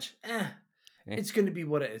Arena match, it's going to be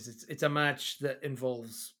what it is. It's a match that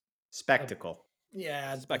involves Spectacle.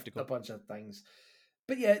 a bunch of things.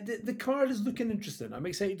 But yeah, the card is looking interesting. I'm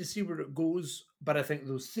excited to see where it goes. But I think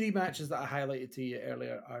those 3 matches that I highlighted to you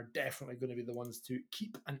earlier are definitely going to be the ones to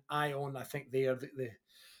keep an eye on. I think they are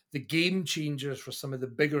the game changers for some of the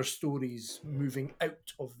bigger stories moving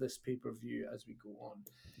out of this pay-per-view as we go on.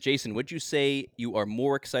 Jason, would you say you are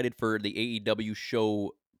more excited for the AEW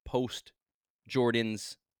show post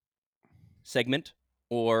Jordan's segment,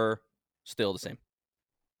 or still the same?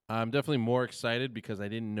 I'm definitely more excited because I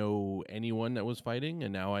didn't know anyone that was fighting,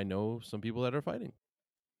 and now I know some people that are fighting.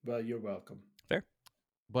 Well, you're welcome. Fair.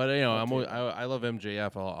 But you know, Okay. I love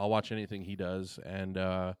MJF. I'll watch anything he does, and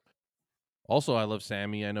also I love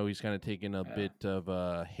Sammy. I know he's kind of taken a bit of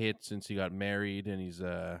a hit since he got married, and he's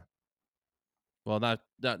well,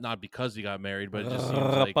 not because he got married, but it just seems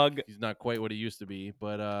like Pug. he's not quite what he used to be.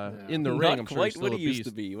 But Yeah. in the Not ring, I'm sure he's quite what still a he used beast.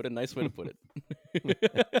 to be. What a nice way to put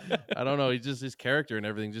it. I don't know. He's just his character and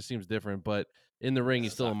everything just seems different. But in the ring,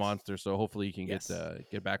 he's still a Sucks. monster. So hopefully he can Yes.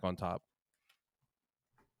 get back on top.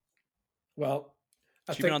 Well,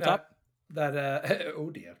 I Should we think on top? that oh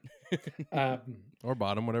dear. Or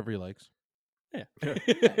bottom, whatever he likes. Yeah.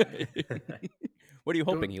 What are you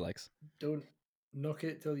hoping he likes? Don't knock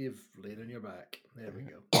it till you've laid on your back. There we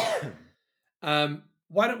go.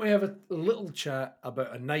 Why don't we have a little chat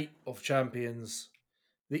about a night of champions,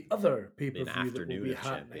 the other pay per An view that will afternoon be of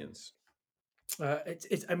happening. champions.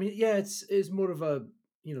 It's. I mean, yeah, it's more of a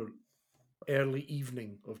early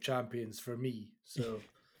evening of champions for me. So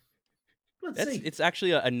let's see. It's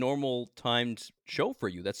actually a normal timed show for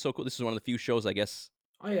you. That's so cool. This is one of the few shows, I guess.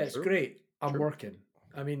 Oh yeah, it's True. great. I'm True. working.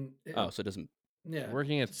 I mean, Oh, so it doesn't. yeah,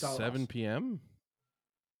 Working at it's all 7 us. p.m.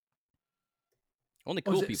 Only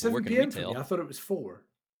Oh, cool is it people 7 work in p.m. for retail. me? I thought it was 4.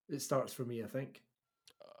 It starts for me, I think.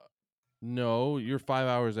 No, you're 5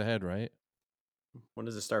 hours ahead, right? When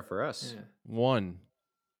does it start for us? Yeah. 1,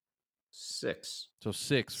 6. so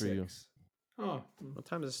 6 for you. 6. Oh, What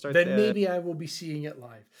time does it start? then maybe I will be seeing it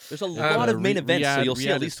live. There's a lot of main events, so you'll see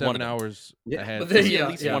at least one of them. hours Yeah. ahead. But You'll there see you at are,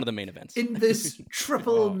 least yeah. one of the main events. In this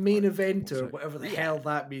triple Oh, main fuck. event or What's whatever the Yeah. hell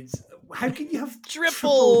that means. How can you have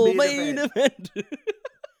Triple main event.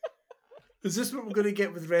 Is this what we're going to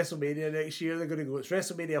get with WrestleMania next year? They're going to go, it's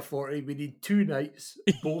WrestleMania 40. We need 2 nights,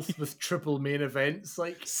 both with triple main events.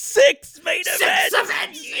 Like 6 main 6 events.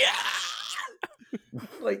 events!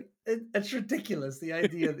 Like, it's ridiculous, the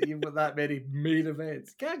idea that you've got that many main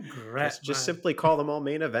events. Can't grab Just simply call them all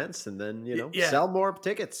main events, and then Yeah. sell more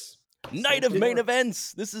tickets. Night of main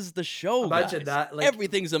events. This is the show. Imagine guys. that, like,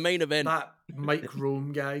 everything's a main event. that Mike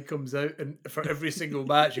Rome guy comes out and for every single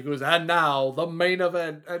match he goes, and now the main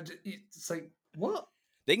event. And it's like, what?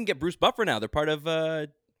 They can get Bruce Buffer now. They're part of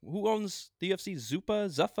who owns the UFC?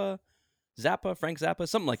 Zappa, Frank Zappa,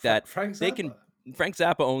 something like that. Frank Zappa. They can. Frank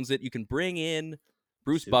Zappa owns it. You can bring in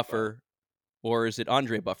Bruce Zappa. Buffer, or is it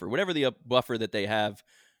Andre Buffer? Whatever the buffer that they have,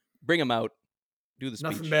 bring him out. Do the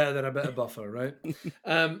speech. Nothing better than a bit of buffer, right?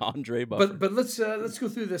 Andre Buffer. But let's go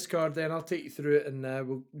through this card then. I'll take you through it, and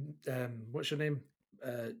we'll. What's your name?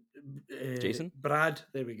 Jason? Brad.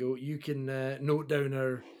 There we go. You can note down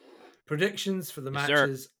our predictions for the Yes, sir.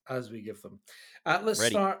 matches as we give them. Let's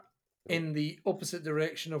Ready. start in the opposite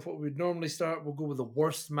direction of what we'd normally start. We'll go with the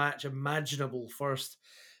worst match imaginable first.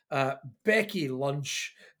 Becky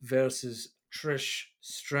Lynch versus Trish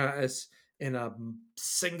Stratus in a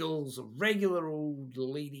regular old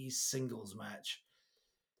ladies singles match.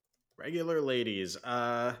 Regular ladies.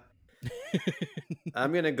 I'm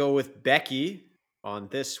gonna go with Becky on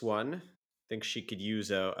this one. I think she could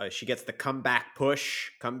use she gets the comeback push,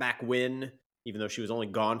 comeback win, even though she was only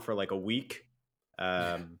gone for like a week.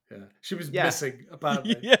 Yeah. She was Yeah. missing,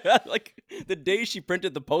 apparently. yeah, like the day she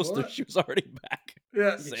printed the poster, What? she was already back.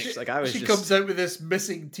 Yeah, Sick. she, Like, I was she just- comes out with this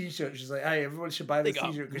missing T-shirt. She's like, "Hey, everyone should buy They this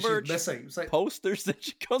got T-shirt because merch, she's missing." It's like Posters that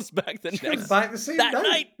she comes back the she comes next back the same that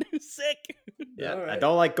night. night. Sick. Yeah, All I right.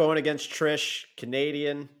 don't like going against Trish,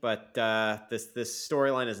 Canadian, but this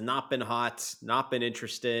storyline has not been hot, not been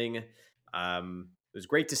interesting. It was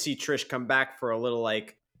great to see Trish come back for a little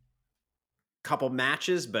couple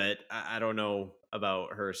matches, but I don't know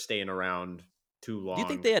about her staying around too long. Do you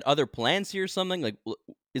think they had other plans here or something? Like,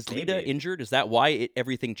 is Lita Maybe. injured? Is that why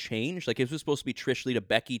everything changed? Like, it was supposed to be Trish, Lita,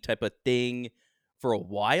 Becky type of thing for a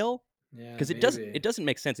while? Yeah, Because maybe. it doesn't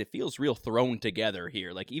make sense. It feels real thrown together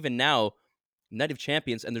here. Like, even now, Night of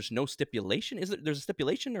Champions, and there's no stipulation. There's a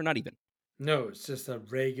stipulation or not even? No, it's just a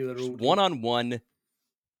regular Just old one-on-one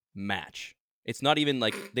match. It's not even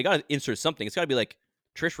like they got to insert something. It's got to be like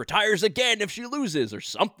Trish retires again if she loses or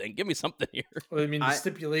something. Give me something here. Well, I mean, the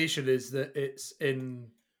stipulation is that it's in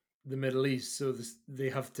the Middle East, so they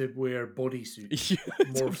have to wear bodysuits.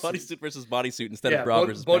 It's a bodysuit versus bodysuit instead of Broad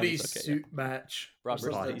versus bodysuit match. Broad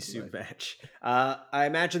versus bodysuit match. I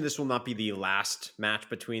imagine this will not be the last match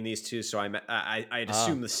between these two, so I'd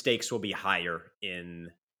assume the stakes will be higher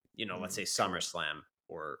in, let's say SummerSlam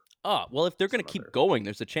or. Well, if they're going to keep going,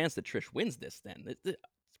 there's a chance that Trish wins this. Then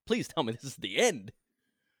please tell me this is the end.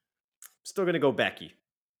 Still going to go Becky.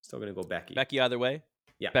 Becky either way.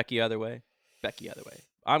 Yeah. Becky either way.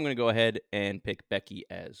 I'm going to go ahead and pick Becky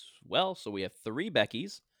as well. So we have 3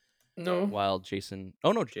 Beckys. No. While Jason...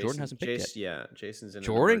 Oh, no, Jordan hasn't picked yet. Yeah, Jason's in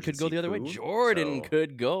Jordan could go the other way. Jordan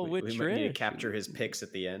could go with Trish. We might need to capture his picks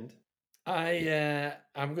at the end.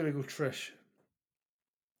 I'm going to go Trish.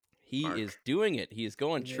 He is doing it. He is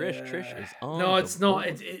going Trish. Yeah. Trish is on. No, it's not.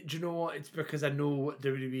 Do you know what? It's because I know what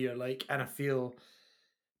WWE are like, and I feel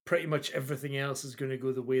pretty much everything else is going to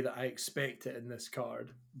go the way that I expect it in this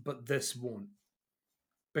card, but this won't.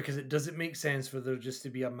 Because it doesn't make sense for there just to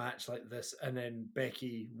be a match like this and then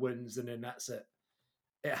Becky wins and then that's it.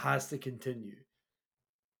 It has to continue.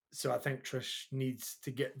 So I think Trish needs to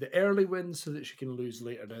get the early win so that she can lose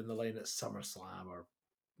later down the line at SummerSlam or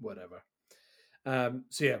whatever.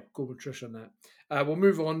 So yeah, go with Trish on that. We'll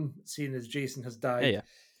move on, seeing as Jason has died.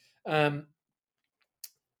 Yeah.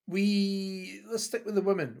 Let's stick with the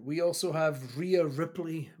women. We also have Rhea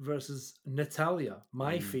Ripley versus Natalya,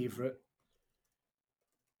 my favorite.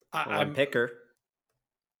 I'm picker.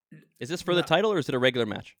 Is this for the title or is it a regular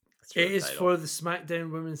match? It is for the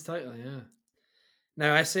SmackDown Women's title, yeah.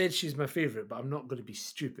 Now, I said she's my favorite, but I'm not going to be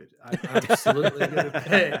stupid. I'm absolutely going to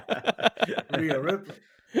pick Rhea Ripley.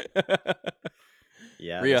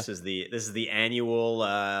 Yeah, Rhea. This is the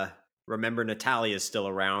annual. Remember, Natalya is still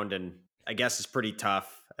around, and I guess it's pretty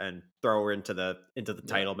tough. And throw her into the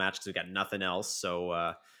title match because we got nothing else.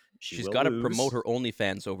 So she's got to promote her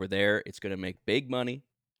OnlyFans over there. It's going to make big money,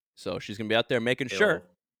 so she's going to be out there making sure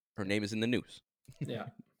her name is in the news. Yeah,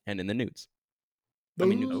 and in the nudes. I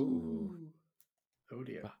mean, news. Oh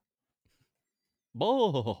dear.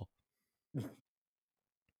 Oh.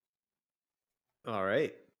 All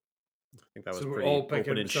right. I think that was we're pretty all picking,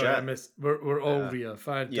 open and sorry, shut. I missed. We're all Rhea.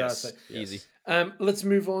 Fantastic. Yes. Easy. Let's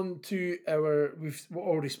move on to we've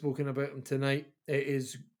already spoken about him tonight. It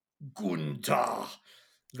is Gunther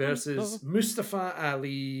versus Mustafa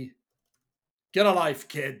Ali. Get a life,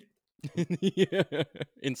 kid.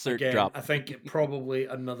 Insert Again, drop. I think probably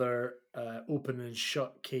another open and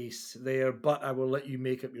shut case there, but I will let you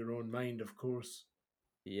make up your own mind, of course.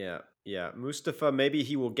 Yeah. Mustafa, maybe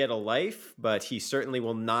he will get a life, but he certainly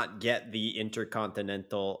will not get the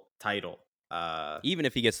Intercontinental title. Even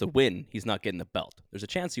if he gets the win, he's not getting the belt. There's a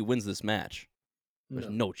chance he wins this match. There's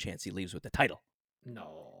no chance he leaves with the title.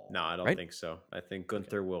 No, I don't think so. I think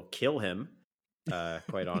Gunther will kill him,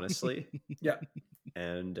 quite honestly. Yeah.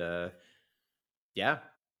 And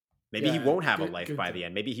maybe he won't have a life by the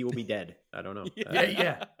end. Maybe he will be dead. I don't know.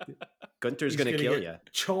 Yeah. Gunther's going to kill you.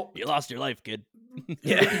 Chopped. You lost your life, kid.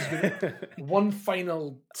 Yeah. One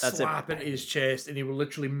final slap into his chest and he will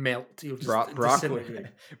literally melt. He'll just disintegrate.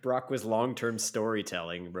 Brock was long-term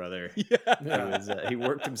storytelling, brother. Yeah. He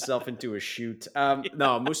worked himself into a shoot.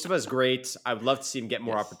 No, Mustafa's great. I would love to see him get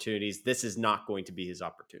more opportunities. This is not going to be his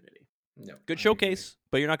opportunity. No, good showcase,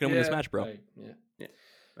 but you're not going to win this match, bro.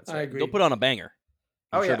 That's I agree. They'll put on a banger.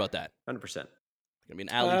 I'm sure about that. 100%. It's going to be an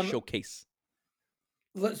Ali showcase.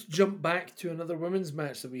 Let's jump back to another women's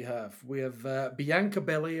match that we have. We have Bianca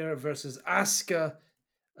Belair versus Asuka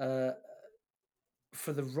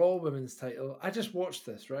for the Raw Women's title. I just watched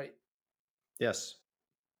this, right? Yes.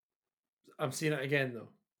 I'm seeing it again, though.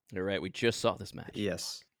 You're right. We just saw this match.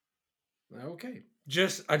 Yes. Okay.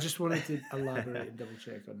 I just wanted to elaborate and double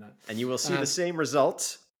check on that. And you will see the same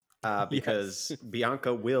result because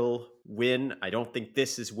Bianca will win. I don't think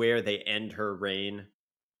this is where they end her reign.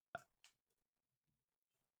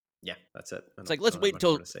 Yeah, that's it. It's like, let's wait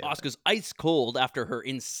until Asuka's ice cold after her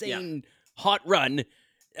insane hot run,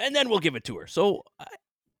 and then we'll give it to her. So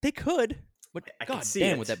they could, but god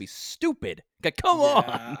damn, would that be stupid? Come on!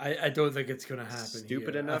 I don't think it's going to happen.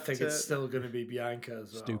 Stupid here. enough. I think it's still going to be Bianca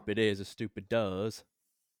as well. Stupid is as stupid does.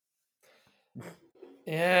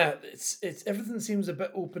 Yeah, it's everything seems a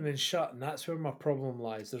bit open and shut, and that's where my problem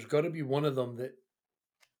lies. There's got to be one of them that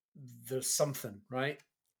there's something, right? It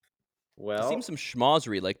seems Well, some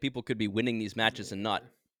schmozzery, like people could be winning these matches and Yeah.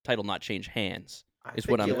 title not change hands. I Is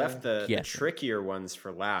what think you I'm Yeah. left the guessing. trickier ones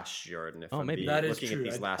for last, Jordan. If Oh, I'm maybe. be That is looking at true.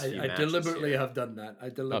 these last few I matches deliberately here. have done that. I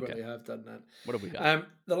deliberately Okay. have done that. What have we got?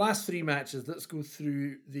 The last three matches, let's go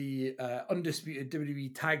through the undisputed WWE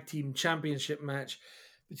Tag Team Championship match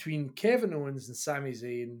between Kevin Owens and Sami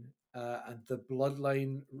Zayn and the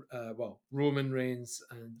Bloodline, Roman Reigns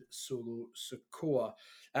and Solo Sikoa.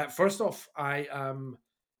 First off, I am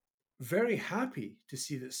very happy to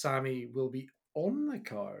see that Sami will be on the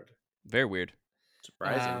card. Very weird.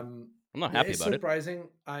 Surprising. I'm not Yeah, happy it's about it. surprising.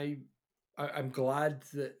 I'm glad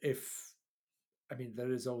that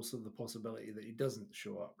there is also the possibility that he doesn't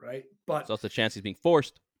show up, right? But There's also a chance he's being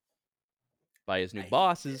forced by his new I-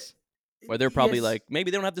 bosses, where they're probably yes, like,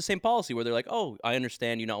 maybe they don't have the same policy where they're like, oh, I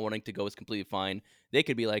understand you not wanting to go is completely fine. They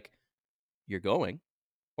could be like, you're going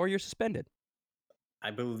or you're suspended.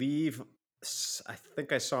 I believe, I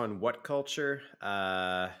think I saw in What Culture,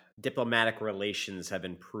 diplomatic relations have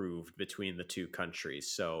improved between the two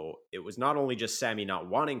countries. So it was not only just Sammy not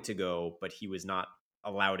wanting to go, but he was not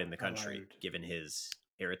allowed in the country allowed. given his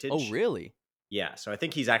heritage. Oh, really? Yeah, so I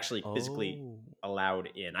think he's actually physically allowed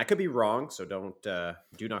in. I could be wrong, so do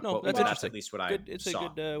not No, quote me. that's But interesting. that's at least what Good. I It's saw.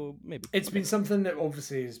 a good, maybe. It's Okay. been something that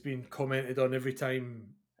obviously has been commented on every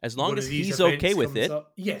time. As long one as of these he's events okay with comes it,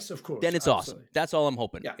 up. Yes, of course. then it's absolutely. awesome. That's all I'm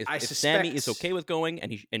hoping. Yeah, I if Sammy is suspect- okay with going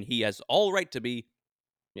and he has all right to be,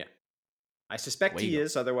 Yeah, I suspect Way he you go.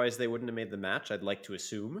 is. Otherwise, they wouldn't have made the match. I'd like to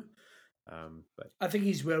assume, but I think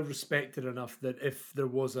he's well respected enough that if there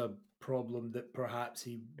was a problem, that perhaps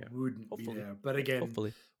he wouldn't hopefully. be there. But again,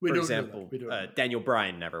 hopefully. we for don't example, know that. We don't know. Daniel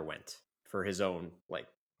Bryan never went for his own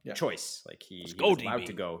Yeah. choice. Like he Let's he go, was allowed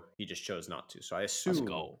to DB. go. He just chose not to. So I Let's assume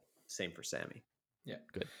go. same for Sammy. Yeah,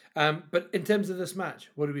 Good. But in terms of this match,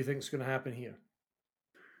 what do we think is going to happen here?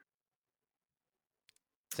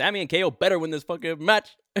 Sammy and KO better win this fucking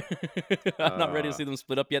match. I'm not ready to see them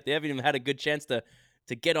split up yet. They haven't even had a good chance to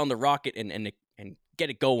get on the rocket and get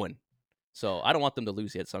it going. So I don't want them to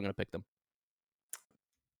lose yet, so I'm going to pick them.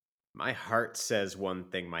 My heart says one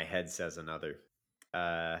thing, my head says another.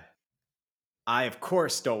 I of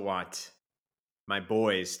course don't want my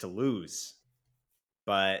boys to lose,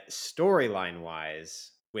 but storyline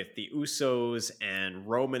wise, with the Usos and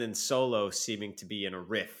Roman and Solo seeming to be in a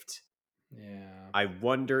rift, Yeah, I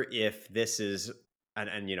wonder if this is, and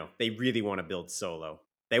they really want to build Solo.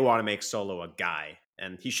 They want to make Solo a guy,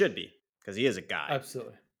 and he should be because he is a guy.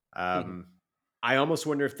 absolutely. I almost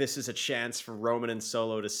wonder if this is a chance for Roman and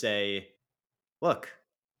Solo to say, "Look,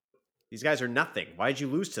 these guys are nothing. Why'd you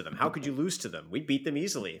lose to them? How could you lose to them? We beat them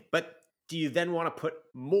easily." But do you then want to put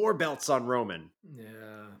more belts on Roman?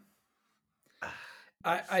 Yeah.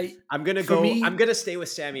 I'm gonna stay with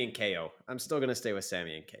Sammy and KO. I'm still gonna stay with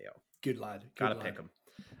Sammy and KO. Good lad. Gotta pick them.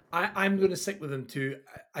 I'm going to stick with them too.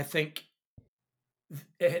 I think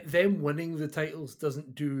them winning the titles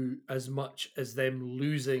doesn't do as much as them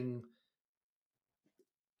losing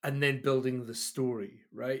and then building the story,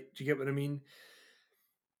 right? Do you get what I mean?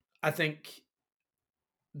 I think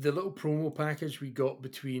the little promo package we got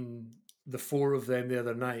between the four of them the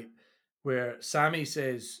other night, where Sammy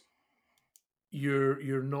says,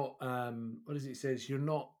 "You're not." What does he says? You're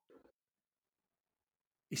not.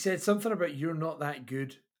 He said something about you're not that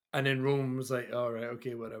good, and then Roman was like, "All right,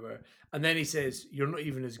 okay, whatever." And then he says, "You're not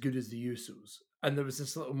even as good as the Usos." And there was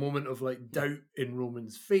this little moment of like doubt in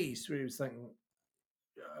Roman's face where he was thinking,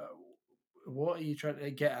 "What are you trying to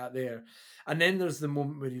get at there?" And then there's the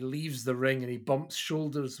moment where he leaves the ring and he bumps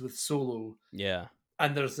shoulders with Solo. Yeah.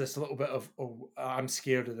 And there's this little bit of, "Oh, I'm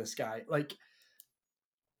scared of this guy." Like,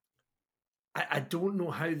 I don't know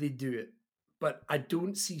how they do it, but I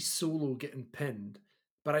don't see Solo getting pinned,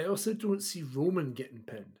 but I also don't see Roman getting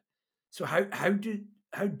pinned. So how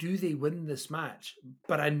do they win this match?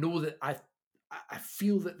 But I know that I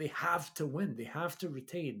feel that they have to win, they have to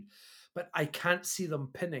retain, but I can't see them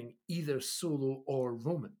pinning either Solo or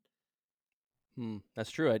Roman.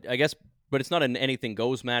 That's true. I guess, but it's not an anything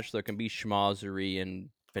goes match. There can be schmozzery and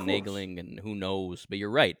finagling and who knows. But you're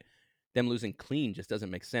right. Them losing clean just doesn't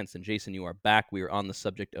make sense. And Jason, you are back. We are on the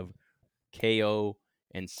subject of KO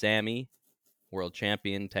and Sammy, world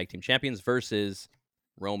champion, tag team champions, versus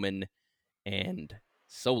Roman and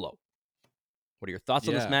Solo. What are your thoughts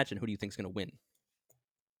on this match, and who do you think is going to win?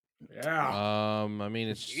 Yeah. I mean,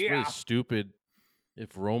 it's really stupid if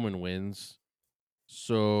Roman wins.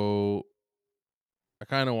 So I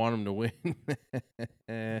kind of want him to win.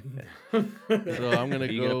 So I'm gonna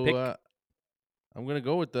Who you gonna pick? go. I'm gonna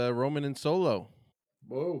go with Roman and Solo.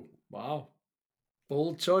 Whoa! Wow!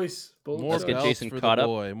 Bold choice. Bold More Let's get choice. belts Jason for the caught up.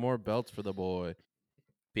 boy. More belts for the boy.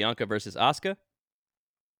 Bianca versus Asuka.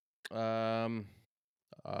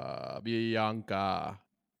 Bianca.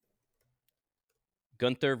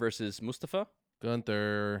 Gunther versus Mustafa.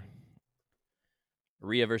 Gunther.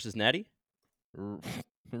 Rhea versus Natty.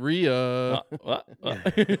 Rhea. What?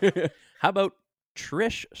 How about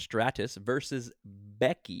Trish Stratus versus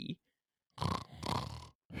Becky?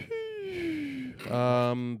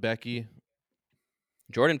 Becky.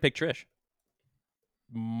 Jordan picked Trish.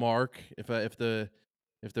 Mark. If the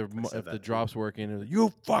said that too. drop's working,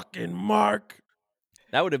 you fucking Mark.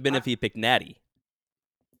 That would have been if he picked Natty.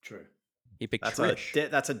 True. He picked That's Trish.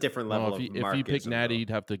 that's a different No, level if of he picked Markism, Natty, though. he'd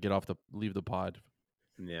have to leave the pod.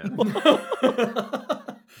 Yeah.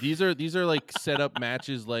 These are like set up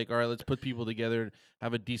matches. Like, all right, let's put people together,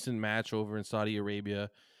 have a decent match over in Saudi Arabia.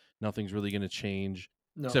 Nothing's really going to change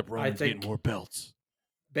No, except I Roman's think getting more belts.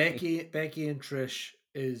 Becky and Trish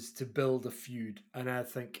is to build a feud, and I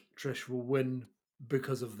think Trish will win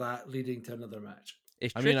because of that, leading to another match.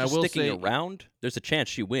 If Trish I mean, I is will sticking say- around, there's a chance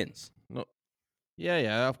she wins. No,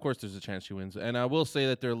 yeah, of course there's a chance she wins. And I will say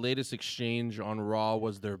that their latest exchange on Raw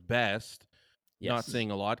was their best. Not Yes. saying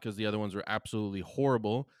a lot because the other ones were absolutely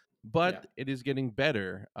horrible, but Yeah. it is getting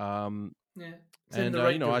better. Yeah, it's in And, the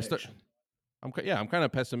right you know, direction. I'm kind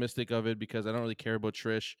of pessimistic of it because I don't really care about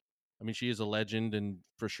Trish. I mean, she is a legend, and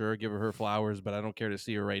for sure, give her flowers. But I don't care to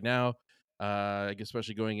see her right now.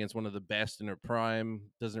 Especially going against one of the best in her prime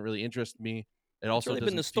doesn't really interest me. It It's also really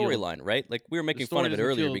been the doesn't feel. storyline, right? Like we were making fun story of it doesn't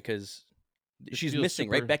earlier feel- because it she's feels missing,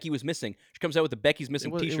 right? super- Becky was missing. She comes out with the Becky's missing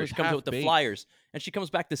was- it T-shirt. was She comes out with the half-baked. flyers, and she comes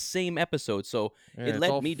back the same episode. So Yeah, it it's led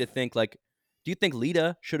all me to think like, do you think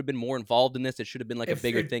Lita should have been more involved in this? It should have been like a If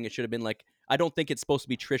bigger it- thing. It should have been like, I don't think it's supposed to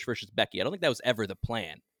be Trish versus Becky. I don't think that was ever the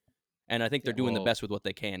plan. And I think they're Yeah. doing the Well- best with what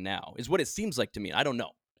they can now. Is what it seems like to me. I don't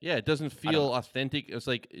know. Yeah, it doesn't don't feel know. authentic. It's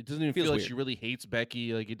like it doesn't even Feels feel like weird. she really hates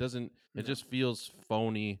Becky. Like it doesn't. It just feels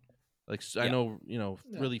phony. Like I Yeah. know, Yeah.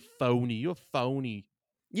 really phony. You're phony.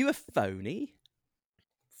 You a phony?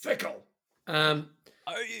 Fickle. Are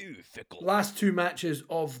you fickle? Last two matches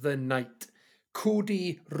of the night.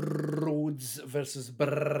 Cody Rhodes versus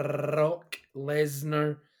Brock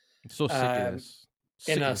Lesnar I'm so sick of this.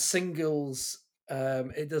 Sick in of a this. singles.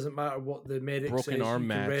 It doesn't matter what the medic Broken says. arm You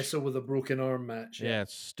can match. wrestle with a broken arm match. Yeah,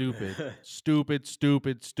 it's stupid. Stupid.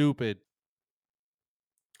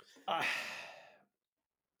 I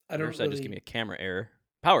don't Riverside really. just give me a camera error.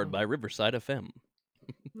 Powered by Riverside FM.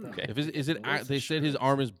 No. Okay. If is it? Voice They said his assurance.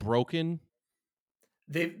 arm is broken.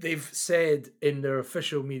 They've said in their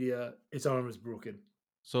official media his arm is broken.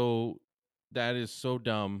 So that is so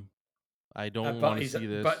dumb. I don't But want to he's see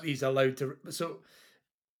this. but he's allowed to. So,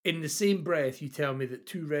 in the same breath, you tell me that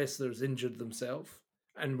two wrestlers injured themselves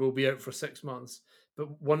and will be out for 6 months,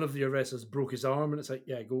 but one of your wrestlers broke his arm, and it's like,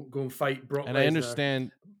 yeah, go and fight Brock And Lesnar. I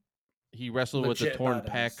understand he wrestled with a Legit torn badass.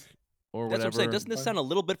 pec or That's what whatever. I'm saying. Doesn't this sound a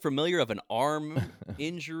little bit familiar of an arm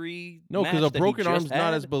injury? No, because because a broken arm's arm's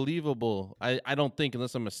not as believable. I don't think,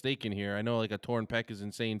 unless I'm mistaken here. I know like a torn pec is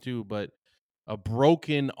insane too, but a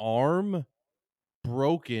broken arm,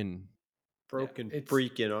 broken. Broken it's-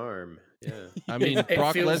 freaking arm. Yeah. I mean, It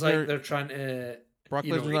Brock feels like Lesnar. they're trying to. Brock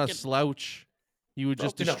you know, Lesnar's not a slouch. He would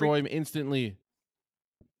just No. destroy him instantly.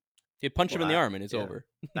 You punch him in the Well, arm and it's yeah. over.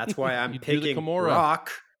 That's why I'm You do the picking Kimura.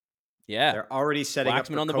 Brock. Yeah. They're already setting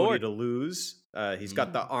Waxman up on for the Cody board. to lose. He's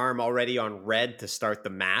got the arm already on red to start the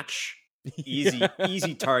match. Easy,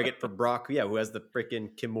 easy target for Brock. Yeah, who has the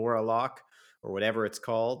freaking Kimura lock or whatever it's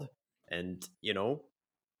called, and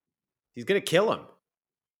he's gonna kill him.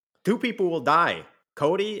 Two people will die: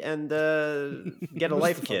 Cody and Get a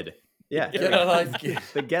Life Mustafa. Kid. Yeah, Get a life, kid.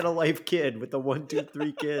 the Get a Life Kid with the 1, 2,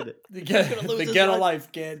 3 kid. The gonna lose his get a life.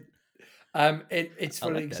 life, kid. It's I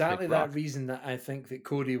for like that, exactly Big that Brock. reason that I think that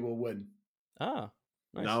Cody will win. Ah.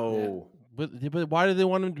 Nice. No, But why do they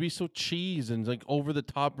want him to be so cheese and like over the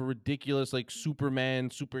top, ridiculous, like Superman,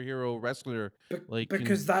 superhero wrestler? Like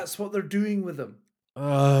Because that's what they're doing with him.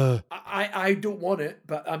 uh I don't want it,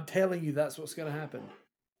 but I'm telling you that's what's going to happen.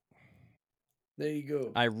 There you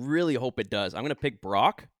go. I really hope it does. I'm going to pick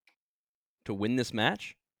Brock to win this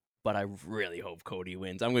match, but I really hope Cody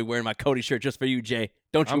wins. I'm going to be wearing my Cody shirt just for you, Jay.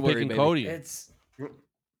 Don't you I'm worry, picking baby. Cody. It's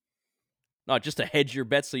No, just to hedge your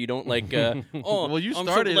bets so you don't like. Oh, well, you I'm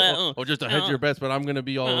so started. glad, Just to hedge your bets, but I'm gonna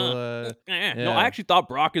be all. No, yeah. I actually thought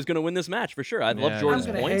Brock is going to win this match for sure. I love Yeah, Jordan's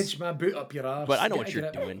I'm going to points, hedge my boot up your ass. but I know Get- what you're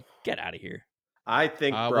get it- doing. Get out of here. I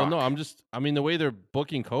think Brock. well, no, I mean, the way they're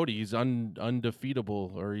booking Cody, he's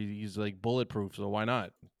undefeatable, or he's like bulletproof. So why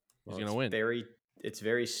not? He's Well, gonna it's win. It's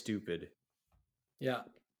very stupid. Yeah.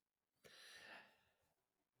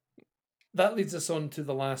 That leads us on to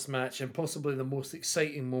the last match and possibly the most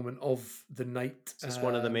exciting moment of the night. Is this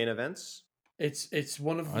one of the main events? It's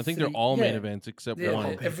one of the I think three, they're all main events except yeah,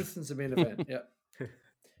 one. everything's a main event. Yeah.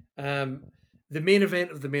 The main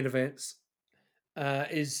event of the main events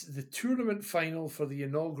is the tournament final for the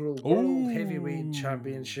inaugural World Heavyweight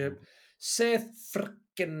Championship. Seth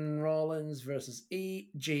frickin' Rollins versus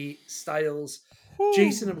AJ Styles.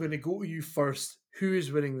 Jason, I'm going to go to you first. Who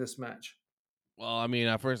is winning this match? Well, I mean,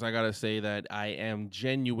 at first I gotta say that I am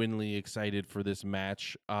genuinely excited for this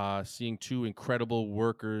match. Seeing two incredible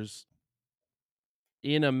workers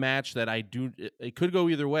in a match that it could go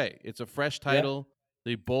either way. It's a fresh title.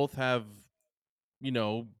 They both have,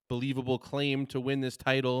 believable claim to win this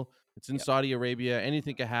title. It's in Saudi Arabia.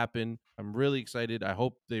 Anything could happen. I'm really excited. I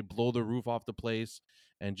hope they blow the roof off the place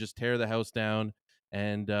and just tear the house down.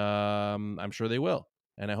 And I'm sure they will.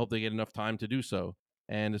 And I hope they get enough time to do so.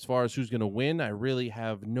 And as far as who's going to win, I really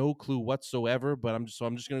have no clue whatsoever. But I'm just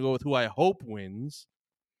going to go with who I hope wins,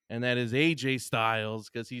 and that is AJ Styles,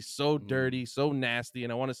 because he's so dirty, so nasty,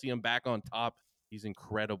 and I want to see him back on top. He's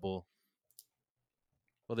incredible.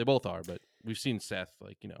 Well, they both are, but we've seen Seth,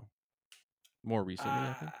 more recently,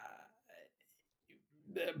 I think.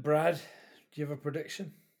 Brad, do you have a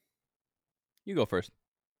prediction? You go first.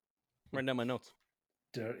 Write down my notes.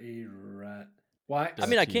 Dirty rat. Why? I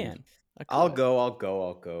mean, I can. I'll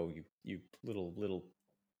go. You little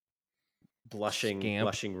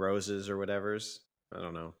blushing roses or whatever's. I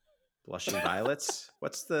don't know. Blushing violets.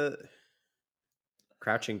 What's the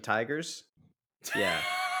crouching tigers? Yeah.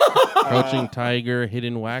 Crouching tiger,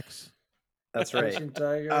 hidden wax. That's right. Crouching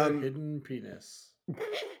tiger, hidden penis.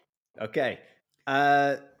 Okay.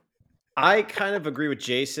 I kind of agree with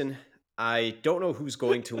Jason. I don't know who's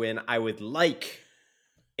going to win. I would like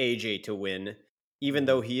AJ to win, even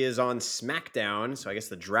though he is on SmackDown. So I guess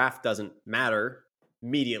the draft doesn't matter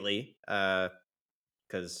immediately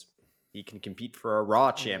because he can compete for a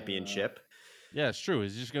Raw championship. Yeah, it's true.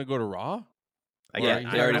 Is he just going to go to Raw? Again,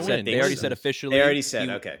 they already said officially. They already said,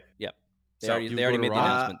 okay. Yep. They So already you made go to the Raw?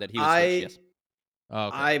 announcement that he was switched, yes. Oh,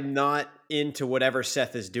 okay. I'm not into whatever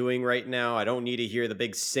Seth is doing right now. I don't need to hear the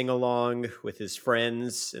big sing-along with his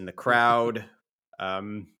friends in the crowd.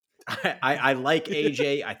 I like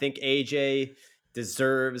AJ. I think AJ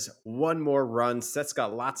deserves one more run. Seth's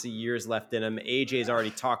got lots of years left in him. AJ's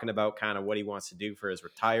already talking about kind of what he wants to do for his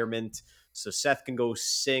retirement. So Seth can go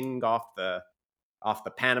sing off the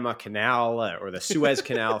Panama Canal or the Suez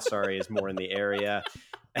Canal, sorry, is more in the area.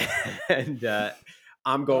 And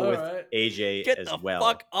I'm going with AJ Get as the well.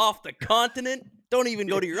 fuck off the continent. Don't even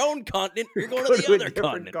go to your own continent. You're going to the other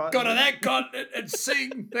continent. Go to that continent and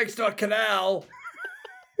sing next to a canal.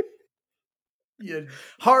 You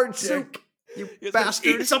hard dick. soup, you Yes,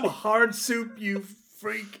 bastard. Eat some hard soup, you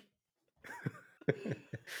freak.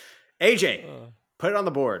 AJ, put it on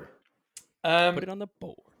the board. Put it on the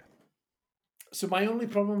board. So my only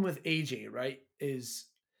problem with AJ, right, is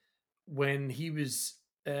when he was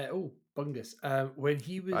Bungus. When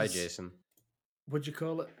he was Bye, Jason. What'd you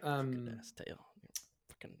call it? Ass tail.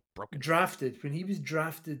 Fucking broken. Drafted. When he was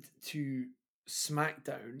drafted to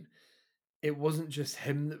SmackDown, it wasn't just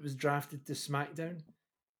him that was drafted to SmackDown.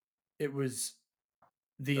 It was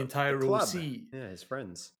the entire club. OC. Yeah, his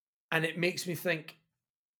friends. And it makes me think,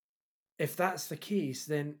 if that's the case,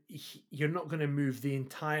 then you're not going to move the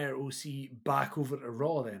entire OC back over to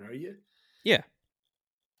Raw, then, are you? Yeah.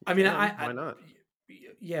 I mean, why not?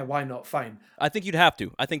 Yeah, why not? Fine. I think you'd have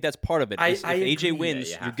to. I think that's part of it. If AJ agree. wins,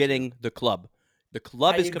 Yeah, you you're have getting the club. The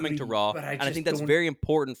club is coming to agree, Raw, but I and I just think that's don't- very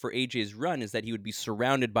important for AJ's run, is that he would be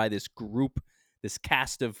surrounded by this group, this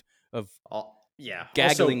cast of Yeah.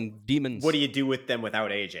 gaggling Also, demons. what do you do with them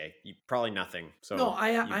without AJ? Probably nothing. So No,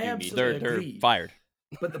 I you do need absolutely to- they're agree. fired.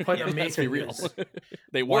 But the point I'm Let's be making real. is,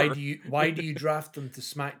 They why were. do you draft them to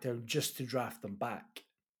SmackDown just to draft them back?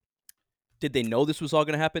 Did they know this was all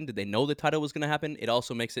going to happen? Did they know the title was going to happen? It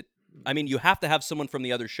also makes it. I mean, you have to have someone from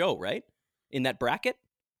the other show, right? In that bracket,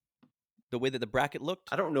 the way that the bracket looked.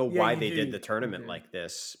 I don't know Yeah, why you they do. did the tournament Okay. like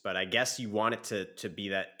this, but I guess you want it to be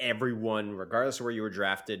that everyone, regardless of where you were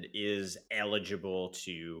drafted, is eligible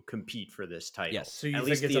to compete for this title. Yes. So you At think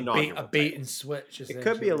least it's the a inaugural bait title. and switch? It could be a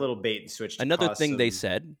essentially? little bait and switch. To Another cause thing they some-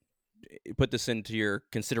 said, put this into your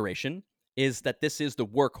consideration, is that this is the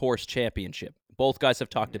workhorse championship. Both guys have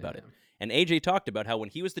talked about it. And AJ talked about how when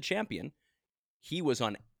he was the champion, he was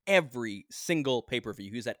on every single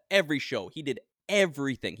pay-per-view. He was at every show. He did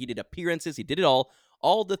everything. He did appearances. He did it all.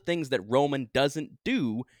 All the things that Roman doesn't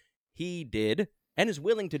do, he did and is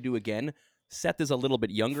willing to do again. Seth is a little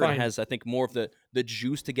bit younger Fine. and has, I think, more of the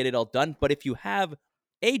juice to get it all done. But if you have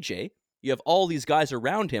AJ, You have all these guys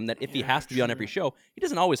around him that if he has to be on every show, he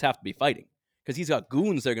doesn't always have to be fighting because he's got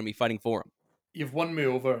goons that are going to be fighting for him. You've won me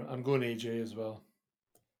over. I'm going AJ as well.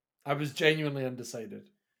 I was genuinely undecided.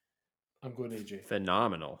 I'm going AJ.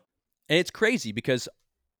 Phenomenal. And it's crazy because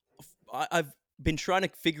I've been trying to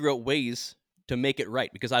figure out ways to make it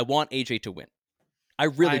right because I want AJ to win. I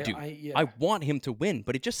really do. I want him to win,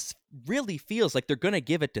 but it just really feels like they're going to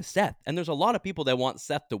give it to Seth. And there's a lot of people that want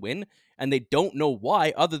Seth to win, and they don't know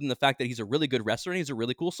why, other than the fact that he's a really good wrestler and he's a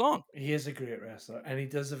really cool song. He is a great wrestler, and he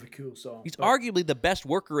does have a cool song. He's arguably the best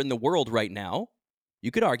worker in the world right now. You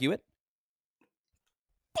could argue it.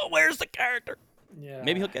 But where's the character? Yeah,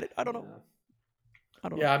 maybe he'll get it. I don't know.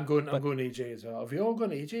 Yeah, I'm going AJ as well. Have you all gone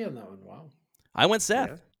AJ on that one? Wow. I went Seth.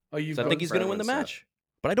 Yeah. Oh, you? I think he's going to win the match,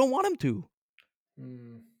 but I don't want him to.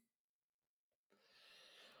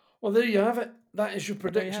 Well, there you have it. That is your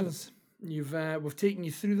predictions. We've taken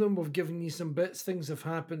you through them. We've given you some bits. Things have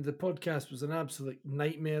happened. The podcast was an absolute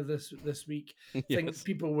nightmare this week. Yes.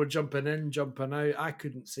 People were jumping in, jumping out. I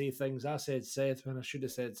couldn't say things. I said Seth when I should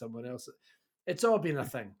have said someone else. It's all been a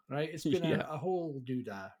thing, right? It's been a whole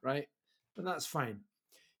doodah, right? And that's fine.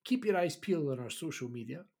 Keep your eyes peeled on our social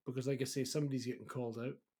media because, like I say, somebody's getting called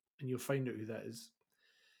out, and you'll find out who that is.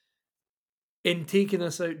 In taking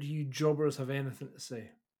us out, do you jobbers have anything to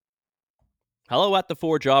say? Hello at the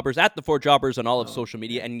Four Jobbers on all of social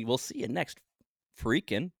media, and we'll see you next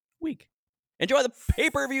freaking week. Enjoy the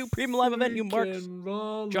pay-per-view premium live event, you marks.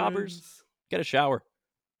 Rollins. Jobbers. Get a shower.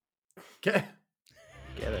 Get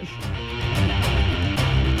it.